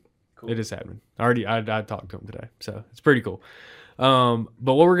happening. Cool. It is happening. I talked to him today, so it's pretty cool. But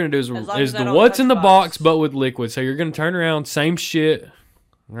what we're gonna do is long is as I the don't what's touch in the the box, box. but with liquid. So you're gonna turn around, same shit.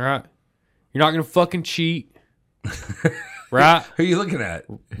 All right. You're not gonna fucking cheat. Right? Who are you looking at?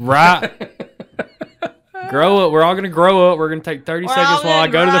 Right. Grow up. We're all gonna grow up. We're gonna take 30 seconds while I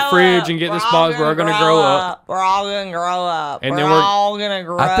go to the fridge and get this box. We're all gonna grow up. We're all gonna grow up. And we're then we're- all gonna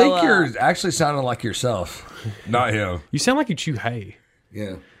grow up. I think you're actually sounding like yourself, not him. You sound like you chew hay.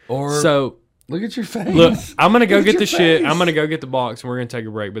 Yeah. Or So look at your face. look, I'm gonna go Look at get your the shit. face. I'm gonna go get the box, and we're gonna take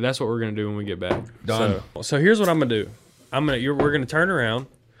a break. But that's what we're gonna do when we get back. Done. So here's what I'm gonna do. We're gonna turn around.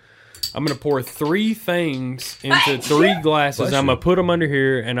 I'm gonna pour 3 things into 3 glasses. Bless I'm you. gonna put them under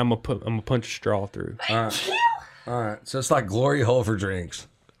here, and I'm gonna punch a straw through. All right. So it's like glory hole for drinks.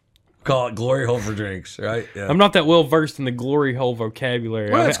 Call it glory hole for drinks, right? Yeah. I'm not that well versed in the glory hole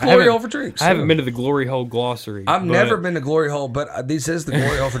vocabulary. Well, I it's ha- I glory haven't- hole for drinks. I haven't yeah. been to the glory hole glossary. I've but- never been to glory hole, but this is the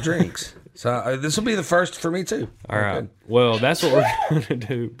glory hole for drinks. So this will be the first for me too. All right. Well, that's what we're gonna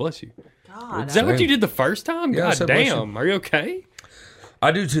do. Bless you. God, Is that what you did the first time? Yeah, I God said bless damn. Are you okay?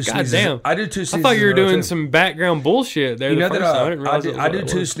 I do 2 God sneezes. damn. I do 2 I sneezes. thought you were in a row, doing too. some background bullshit there. You the know first that time. I didn't realize I it do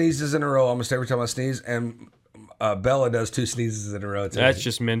was 2 what it sneezes in a row almost every time I sneeze, and Bella does 2 sneezes in a row too. That's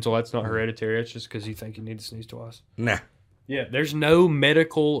just mental. That's not hereditary. That's just because you think you need to sneeze twice. nah. Yeah, there's no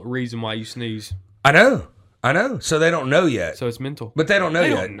medical reason why you sneeze, I know. So they don't know yet, so it's mental. but they don't know They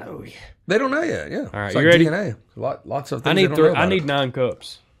yet. don't know yet. They don't know yet. Yeah. All right, It's you like ready? DNA. Lots of things. I they need don't three. know about I need it. 9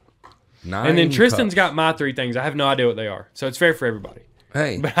 cups, 9 and then Tristan's cups. got my 3 things. I have no idea what they are, so it's fair for everybody.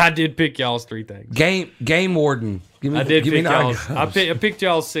 Hey, But I did pick y'all's 3 things. game warden. Give me. I did give me pick 9 y'all's. cups. I picked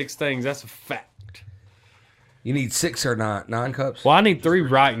y'all's 6 things. That's a fact. You need 6 or 9 cups. Well, I need 3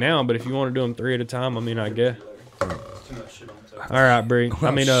 right now, but if you want to do them 3 at a time, I mean, I guess. All right, Bree.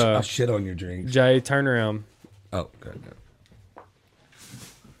 I mean, I'll shit on your drink. Jay, turn around. Oh, good.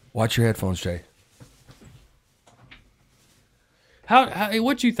 Watch your headphones, Jay. How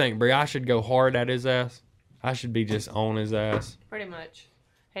what you think, Bree? I should go hard at his ass. I should be just on his ass. Pretty much.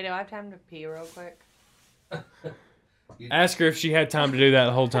 Hey, do I have time to pee real quick? Ask her if she had time to do that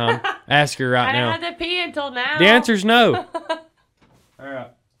the whole time. Ask her right I now. didn't have to pee until now. The answer's no. All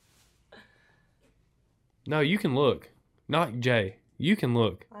right. No, you can look. Not Jay. You can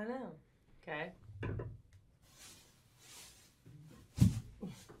look. I know. Okay.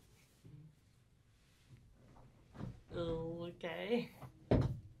 Okay.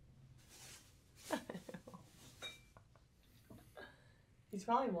 He's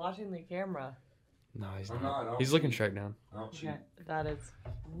probably watching the camera. No, he's I'm not. not. He's looking straight down. Okay, that is.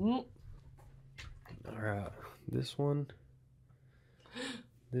 All right. This one.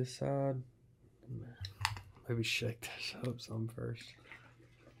 This side. Maybe shake this up some first.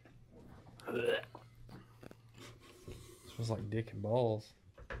 Smells like dick and balls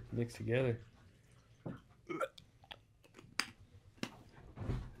mixed together.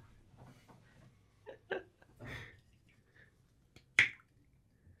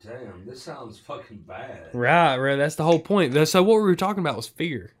 Damn, this sounds fucking bad. Right. That's the whole point. So what we were talking about was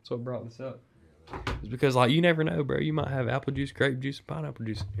fear. That's what brought this up. It's because like you never know, bro. You might have apple juice, grape juice, and pineapple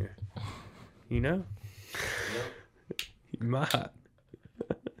juice in here. You know? You might.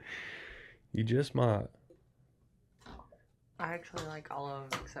 You just might. I actually like all of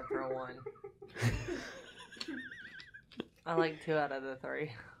them except for one. I like 2 out of the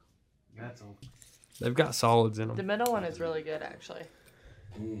 3. That's all. They've got solids in The them. middle one is really good, actually.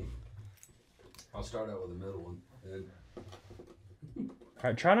 I'll start out with the middle one. Then. All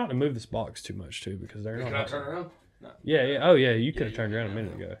right, try not to move this box too much too, because they're Can I not. turn around? Yeah. Oh yeah, you could have turned around a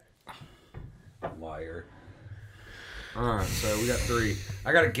minute ago. Liar. Alright, so we got 3.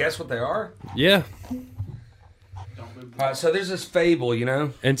 I gotta guess what they are? Yeah. Alright, so there's this fable, you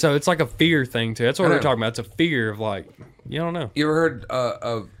know? And so it's like a fear thing too. That's what I we're know. talking about. It's a fear of like, you don't know. You ever heard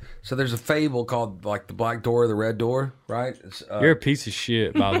of... So there's a fable called, like, the black door or the red door, right? It's, You're a piece of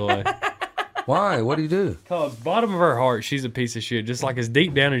shit, by the way. why? What do you do? Bottom of her heart, she's a piece of shit, just like as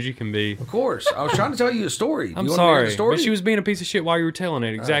deep down as you can be. Of course. I was trying to tell you a story. I'm you want to hear sorry, the story? but she was being a piece of shit while you were telling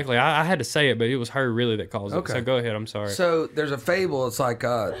it. Exactly. I had to say it, but it was her really that caused it. Okay. So go ahead. I'm sorry. So there's a fable. It's like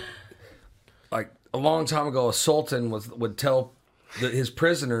a long time ago, a sultan would tell his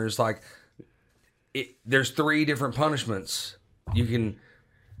prisoners like, there's 3 different punishments. You can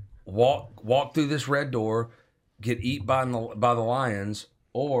walk through this red door, get eat by the lions,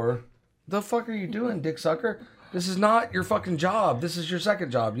 or the fuck are you doing, dick sucker? This is not your fucking job. This is your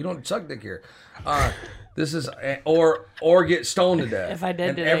second job. You don't suck dick here. This is or get stoned to death. If I did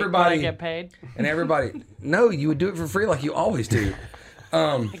and today, everybody would I get paid? and everybody, no, you would do it for free like you always do.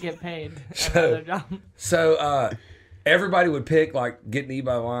 I get paid. Another job. So everybody would pick like getting eaten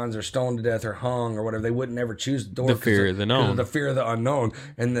by lions or stoned to death or hung or whatever. They wouldn't ever choose the door. The fear of the known. The fear of the unknown.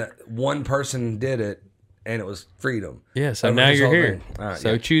 And the one person did it, and it was freedom. Yeah. So Over now his you're whole here. thing. All right,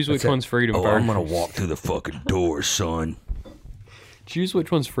 So yeah. choose which That's it. one's freedom Oh, first. I'm gonna walk through the fucking door, son. Choose which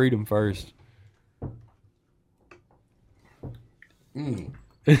one's freedom first.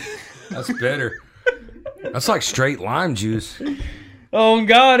 That's bitter. That's like straight lime juice. Oh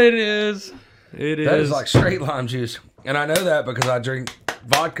God, it is. It is. That is like straight lime juice, and I know that because I drink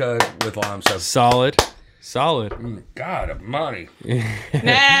vodka with lime. So, solid. God Almighty.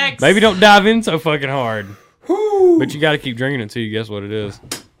 Next. Maybe don't dive in so fucking hard. But you got to keep drinking until you guess what it is.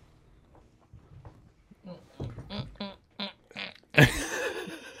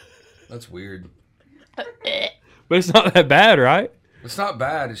 That's weird. But it's not that bad, right? It's not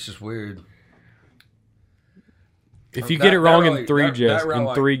bad. It's just weird. If you get it wrong in three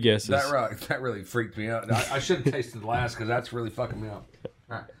really- guesses. That really freaked me out. I should have tasted the last because that's really fucking me up.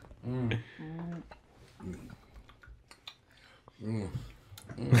 All right.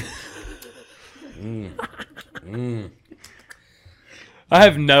 I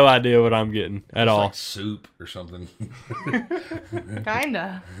have no idea what I'm getting at all. Like soup or something.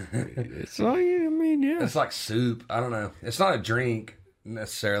 Kinda. It's like, I mean, yeah. It's like soup. I don't know. It's not a drink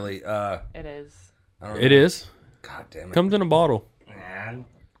necessarily. It is. I don't know. It is. God damn it. Comes in a bottle. Man.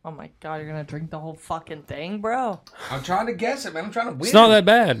 Oh my God, you're gonna drink the whole fucking thing, bro. I'm trying to guess it, man. I'm trying to win. It's not that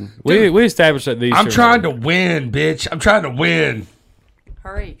bad. We established that these. I'm are- trying to win, bitch. I'm trying to win.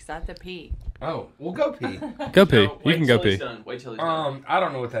 Hurry, 'cause I have to pee. Oh, well, go pee. Go pee. No, You wait can go till he's pee. done. Wait till he's done. I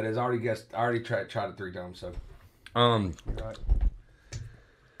don't know what that is. I already guessed. I already tried it 3 times. So,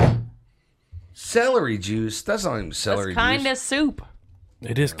 celery juice. That's not even celery It's kind juice. of soup.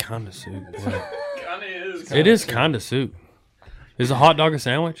 It is kind of soup. boy. Kinda is. It is kind of soup. Is a hot dog a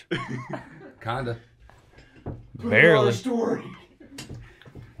sandwich? Kinda. Barely. Story.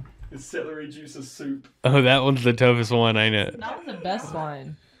 It's celery juice is soup. Oh, that one's the toughest one, ain't it? That was the best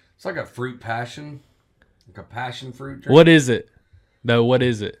one. It's like a fruit passion, like a passion fruit drink. What is it? No, what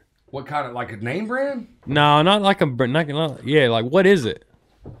is it? What kind of like a name brand? No, not like a. Yeah, like what is it?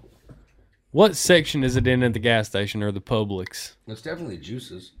 What section is it in at the gas station or the Publix? It's definitely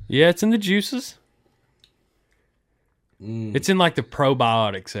juices. Yeah, it's in the juices. It's in like the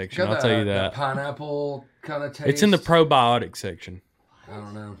probiotic section. I'll tell you that. Pineapple kind of taste. It's in the probiotic section. I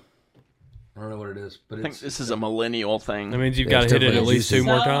don't know. I don't know what it is, but I think it's. this is a millennial thing. That means you've Yeah, got to it's hit it at definitely least 2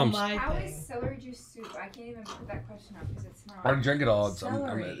 more times. How is celery juice soup? I can't even put that question up because it's not. I already drink it all. I'm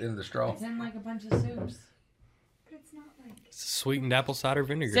Celery. in the straw. in like a bunch of soups. But it's not like. It's sweetened apple cider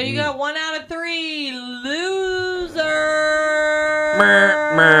vinegar. So you got 1 out of 3. Loser.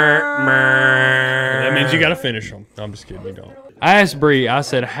 That means you got to finish them. I'm just kidding. You don't. I asked Bree. I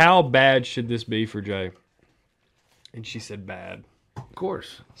said, "How bad should this be for Jay?" And she said, "Bad." Of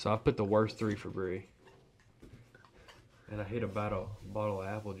course. So I put the worst 3 for Bree. And I hit a bottle of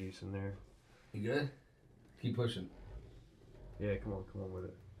apple juice in there. You good? Keep pushing. Yeah, come on with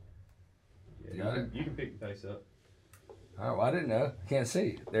it. You got it? You can pick the face up. Oh, well, I didn't know. Can't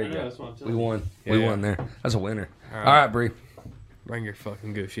see. There you I know, go. that's what I'm telling We you. won. We Yeah. won there. That's a winner. All All right. right, Bree. Bring your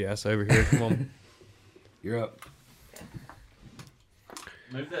fucking goofy ass over here. Come on. You're up.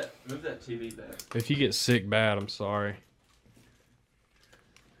 Move that TV back. If you get sick bad, I'm sorry.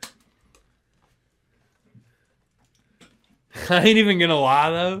 I ain't even gonna lie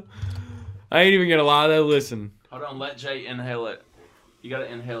though. Listen, Hold on, let Jay inhale it. You gotta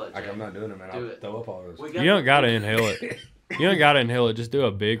inhale it, Jay. I'm not doing it, man. Do I'll it. throw up all those. We you don't gotta inhale it. You don't gotta inhale it. Just do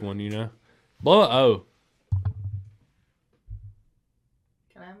a big one, you know. Blow it. Oh,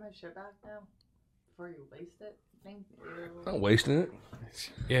 Can I have my shit back now? Before you waste it? Thank you. I'm not wasting it.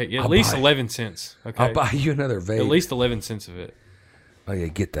 yeah. At I'll least buy it. 11 cents. Okay. I'll buy you another vape. At least 11 cents of it. Oh, yeah,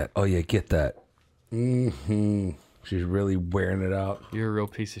 get that. Oh, yeah, get that. Mm-hmm. She's really wearing it out. You're a real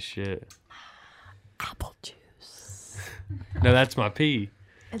piece of shit. Apple juice. No, that's my pee.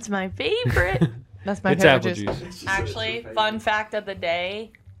 It's my favorite. That's my It's favorite apple juice. juice. Actually, fun fact of the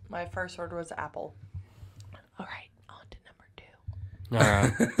day, my first word was apple. All right, on to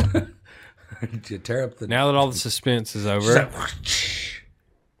number 2. All right. Did you tear up the... Now that all the suspense is She's over. like,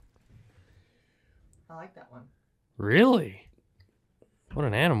 I like that one. Really? What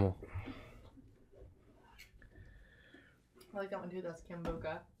an animal. I like that one too. That's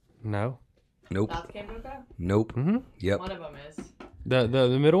Kambuka. No. Nope. That's Kambuka? Nope. Mm-hmm. Yep. One of them is.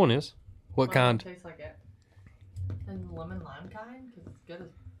 The middle one is. What One of them kind? tastes like it. And the lemon lime kind? Because it's good as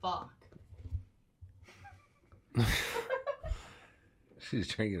fuck. She's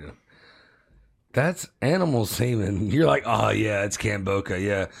drinking it. That's animal semen. You're like, oh, yeah, it's Kamboka.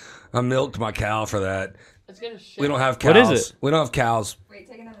 Yeah. I milked my cow for that. It's good as shit. We don't have cows. What is it? We don't have cows. Wait,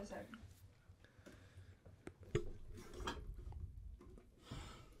 take another sip.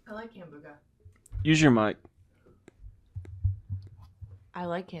 I like Kambuka. Use your mic. I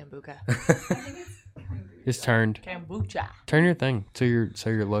like Kambuka. It's turned. Kombucha. Turn your thing so your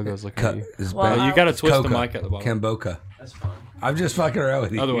logo's looking at you. Is Well, bad. You gotta twist Coca. the mic at the bottom. Kamboka. That's fine. I'm just fucking around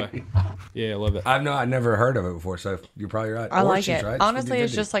with you. Other way. Yeah, I love it. I've never heard of it before, so you're probably right. I Or like she's it. right. Honestly,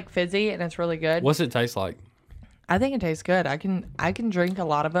 it's 50-50. just like fizzy and it's really good. What's it taste like? I think it tastes good. I can drink a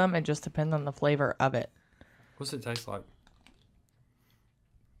lot of them. It just depends on the flavor of it. What's it taste like?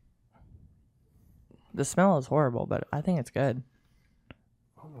 The smell is horrible, but I think it's good.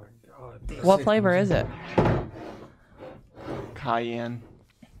 Oh my god. What flavor is it? Cayenne.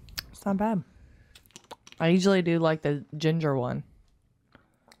 It's not bad. I usually do like the ginger one.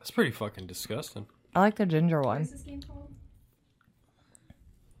 That's pretty fucking disgusting. I like the ginger one. What's this game called?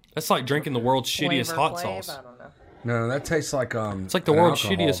 That's like drinking the world's shittiest Flavor hot Flav? sauce. I don't know. No, that tastes like It's like the an world's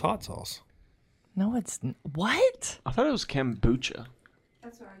alcohol. shittiest hot sauce. No, it's what? I thought it was kombucha.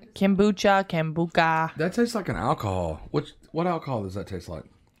 That's what I just. Kombucha, kombuka. That tastes like an alcohol. What alcohol does that taste like?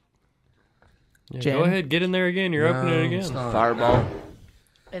 Yeah, Gin. go ahead, get in there again. You're opening it No, it's again. not. Fireball.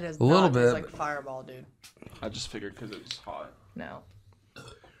 It is A little not just bit. like Fireball, dude. I just figured because it was hot. No.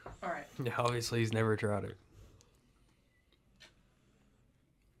 All right. Yeah, obviously he's never tried it.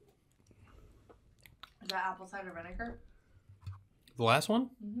 Is that apple cider vinegar? The last one?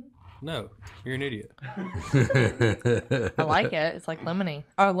 No, you're an idiot. I like it. It's like lemony.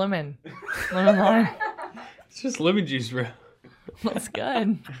 Oh, lemon. Lemon lime. It's just lemon juice, bro. That's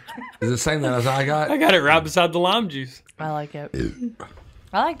good. Is it the same that as I got? I got it right beside the lime juice. I like it.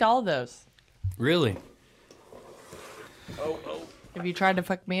 I liked all of those. Really? If you tried to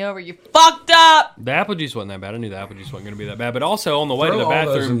fuck me over, you fucked up. The apple juice wasn't that bad. I knew the apple juice wasn't going to be that bad. But also on the way to Throw the all those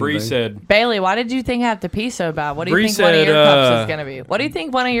in bathroom, the Bree thing. said, Bailey, why did you think I have to pee so bad? What do you Bree think one of said, your cups is gonna be? What do you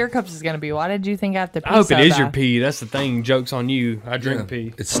think one of your cups is gonna be? Why did you think I have to pee I hope so it is bad? your pee. That's the thing. Joke's on you. I drink Yeah,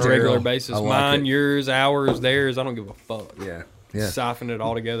 pee it's on a regular sterile. basis. I like Mine, it. yours, ours, theirs. I don't give a fuck. Yeah. Yeah. Siphon it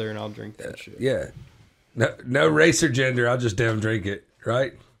all together and I'll drink that shit. Yeah. No race or gender. I'll just damn drink it.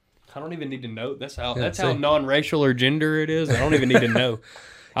 Right? I don't even need to know. That's how see. non-racial or gender it is. I don't even need to know.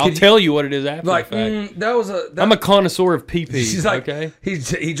 I'll tell you what it is after Like the fact. that was a. That, I'm a connoisseur of pee pee. She's like, okay.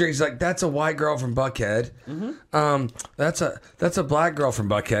 he drinks like that's a white girl from Buckhead. That's a black girl from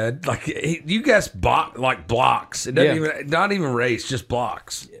Buckhead. Like you guess like blocks. It doesn't Yeah. even not even race, just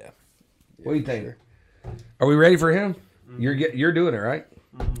blocks. Yeah. What do you think? Are we ready for him? You're doing it right.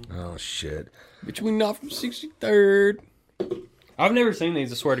 Oh shit! Between not from 63rd. I've never seen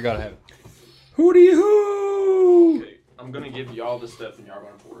these. I swear to God, I haven't. Who do you who? Okay, I'm gonna give you all this stuff and y'all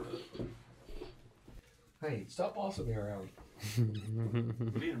gonna pour it. Hey, stop bossing me around.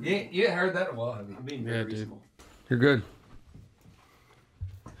 I'm being, You ain't heard that in a while, have you? I'm being Yeah, very dude. reasonable. You're good.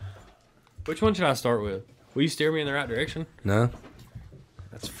 Which one should I start with? Will you steer me in the right direction? No.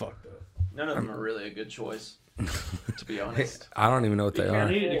 That's fucked up. None of them are really a good choice. To be honest. I don't even know what they I are.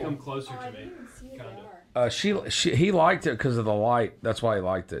 needed to come closer to me. He liked it because of the light. That's why he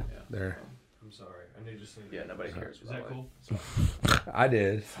liked it. There. I'm sorry. I need to see. Yeah, nobody cares. Is that cool? I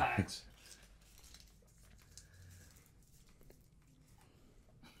did. Facts.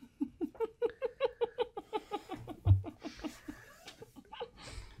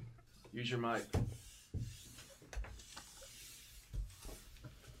 Use your mic.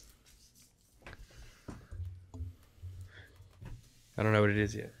 I don't know what it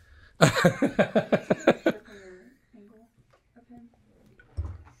is yet.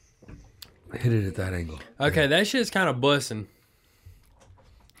 Hit it at that angle. Okay, that shit's kind of bussing.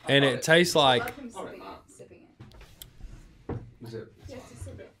 And it tastes like.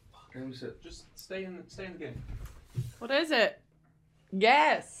 Just stay in the game. What is it?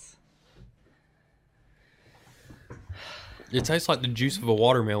 Yes. It tastes like the juice of a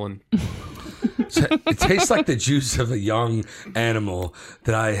watermelon. It tastes like the juice of a young animal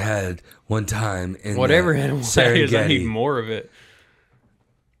that I had one time in Whatever the animal that is, I need Serengeti. more of it.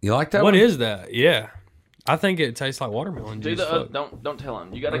 You like that What one? is that? Yeah. I think it tastes like watermelon Do juice. the Fuck. don't tell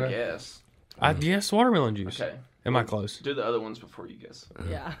him. You gotta Okay. guess. I guess watermelon juice. Okay. Am I close? Do the other ones before you guess,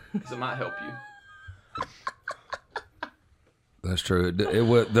 Yeah. because it might help you. That's true. It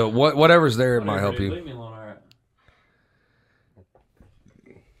would whatever's there it might help you. Leave me alone, all right.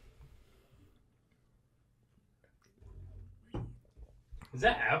 Is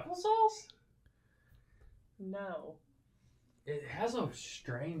that applesauce? No. It has a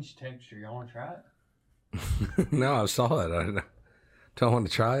strange texture. Y'all want to try it? No, I saw it. I don't want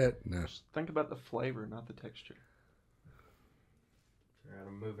to try it. No. Think about the flavor, not the texture. All right,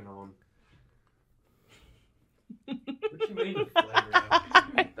 I'm moving on. What you mean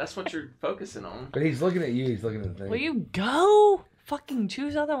flavor? That's what you're focusing on. But he's looking at you. He's looking at the thing. Will you go? Fucking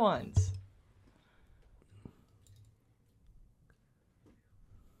choose other ones.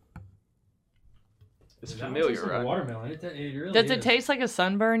 It's familiar, right? Watermelon. It really Does it taste like a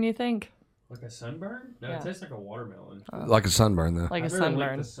sunburn, you think? like a sunburn? No, Yeah. it tastes like a watermelon. Like a sunburn, though. Like a I've never licked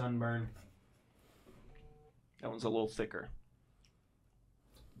sunburn. a sunburn. That one's a little thicker.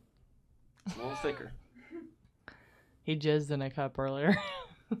 It's a little thicker. He jizzed in a cup earlier.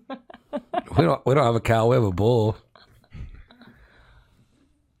 We don't have a cow. We have a bull.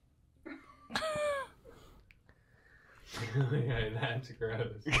 Yeah, that's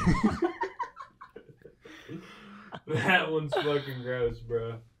gross. That one's fucking gross,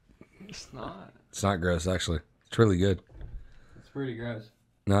 bro. It's not. It's not gross, actually. It's really good. It's pretty gross.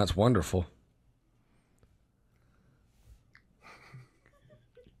 No, it's wonderful.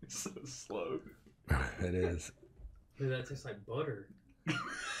 It's so slow. It is. Dude, that tastes like butter.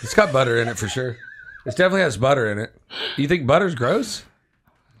 It's got butter in it for sure. It definitely has butter in it. You think butter's gross?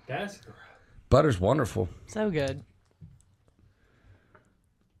 That's gross. Butter's wonderful. So good.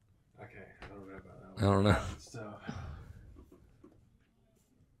 Okay, I don't know about I that one. don't know. So,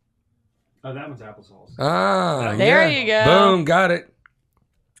 oh, that one's applesauce. Ah, There yeah. you go. Boom, got it.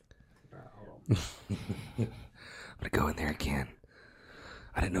 All right, hold on. I'm gonna go in there again.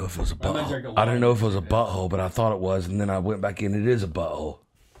 I didn't know if it was a I might drink a butthole. I didn't know if it was a lot. butthole, but I thought it was, and then I went back in. It is a butthole.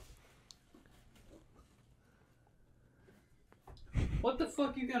 What the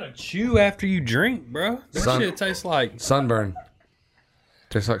fuck you gotta chew after you drink, bro? That Sun- shit tastes like... Sunburn.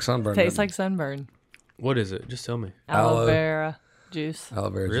 Tastes like sunburn. Tastes doesn't like sunburn. What is it? Just tell me. Aloe. Aloe vera juice. it? Aloe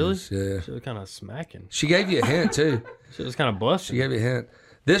vera Really? juice, yeah. Shit was kind of smacking. She gave you a hint too. Shit was kind of She busting. gave you a hint.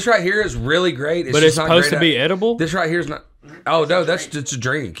 This right here is really great. But just it's not supposed great to be at- edible? This right here is not. Oh no, that's just a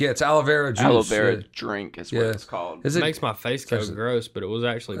drink. Yeah, it's aloe vera juice. Aloe vera Yeah. drink is what Yeah. it's called. Is It it? makes my face go Seriously. gross, but it was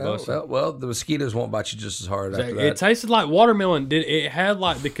actually busting. Well, the mosquitoes won't bite you just as hard after that. It tasted like watermelon. It had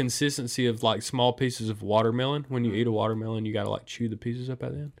like the consistency of like small pieces of watermelon. When you eat a watermelon, you gotta like chew the pieces up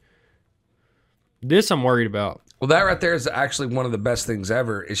at the end. This I'm worried about. Well, that right there is actually one of the best things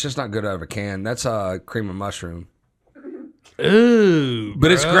ever. It's just not good out of a can. That's cream of mushroom. Ooh,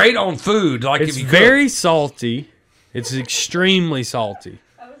 But it's bruh. great on food. Like It's if you very salty. It's extremely salty.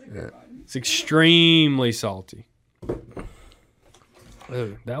 That was a good one. It's extremely salty.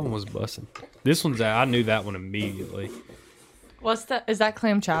 Ooh, that one was busting. This one's I knew that one immediately. What's that? Is that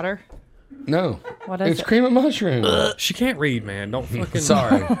clam chowder? cook. No, What is it's it? cream of mushroom. She can't read, man. Don't fucking.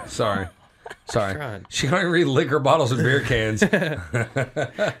 sorry. Trying. She can only read liquor bottles and beer cans. Dude,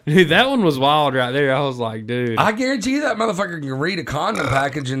 that one was wild right there. I was like, dude. I guarantee you that motherfucker can read a condom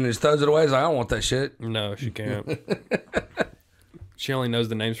package and just throws it away. He's like, I don't want that shit. No, she can't. She only knows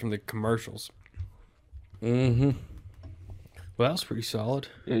the names from the commercials. Mm-hmm. Well, that was pretty solid.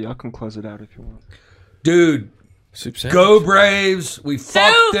 Yeah, y'all can close it out if you want. Dude, Soup sandwich. Go Braves. We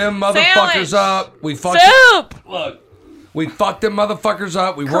fucked them motherfuckers sandwich. up. We fucked Soup. Look. We fucked them motherfuckers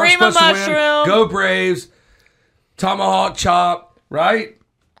up. We weren't Cream of supposed to win. mushroom. Go Braves. Tomahawk chop. Right?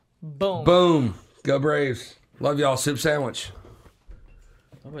 Boom. Boom. Go Braves. Love y'all. Soup sandwich.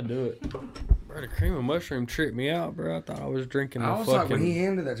 I'm gonna do it. Bro, the cream of mushroom tripped me out, bro. I thought I was drinking the I was fucking. like, when he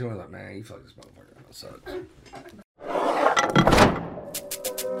handed that to me, I was like, man, you fuck this motherfucker. That sucks.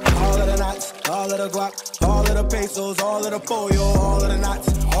 All of the knots, all of the guap, all of the pesos, all of the pollo, all of the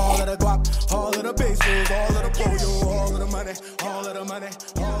knots, all of the guap, all of the pesos, all of the pollo, all of the money, all of the money,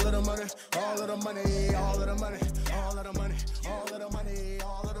 all of the money, all of the money, all of the money, all of the money, all of the money,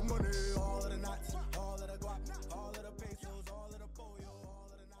 all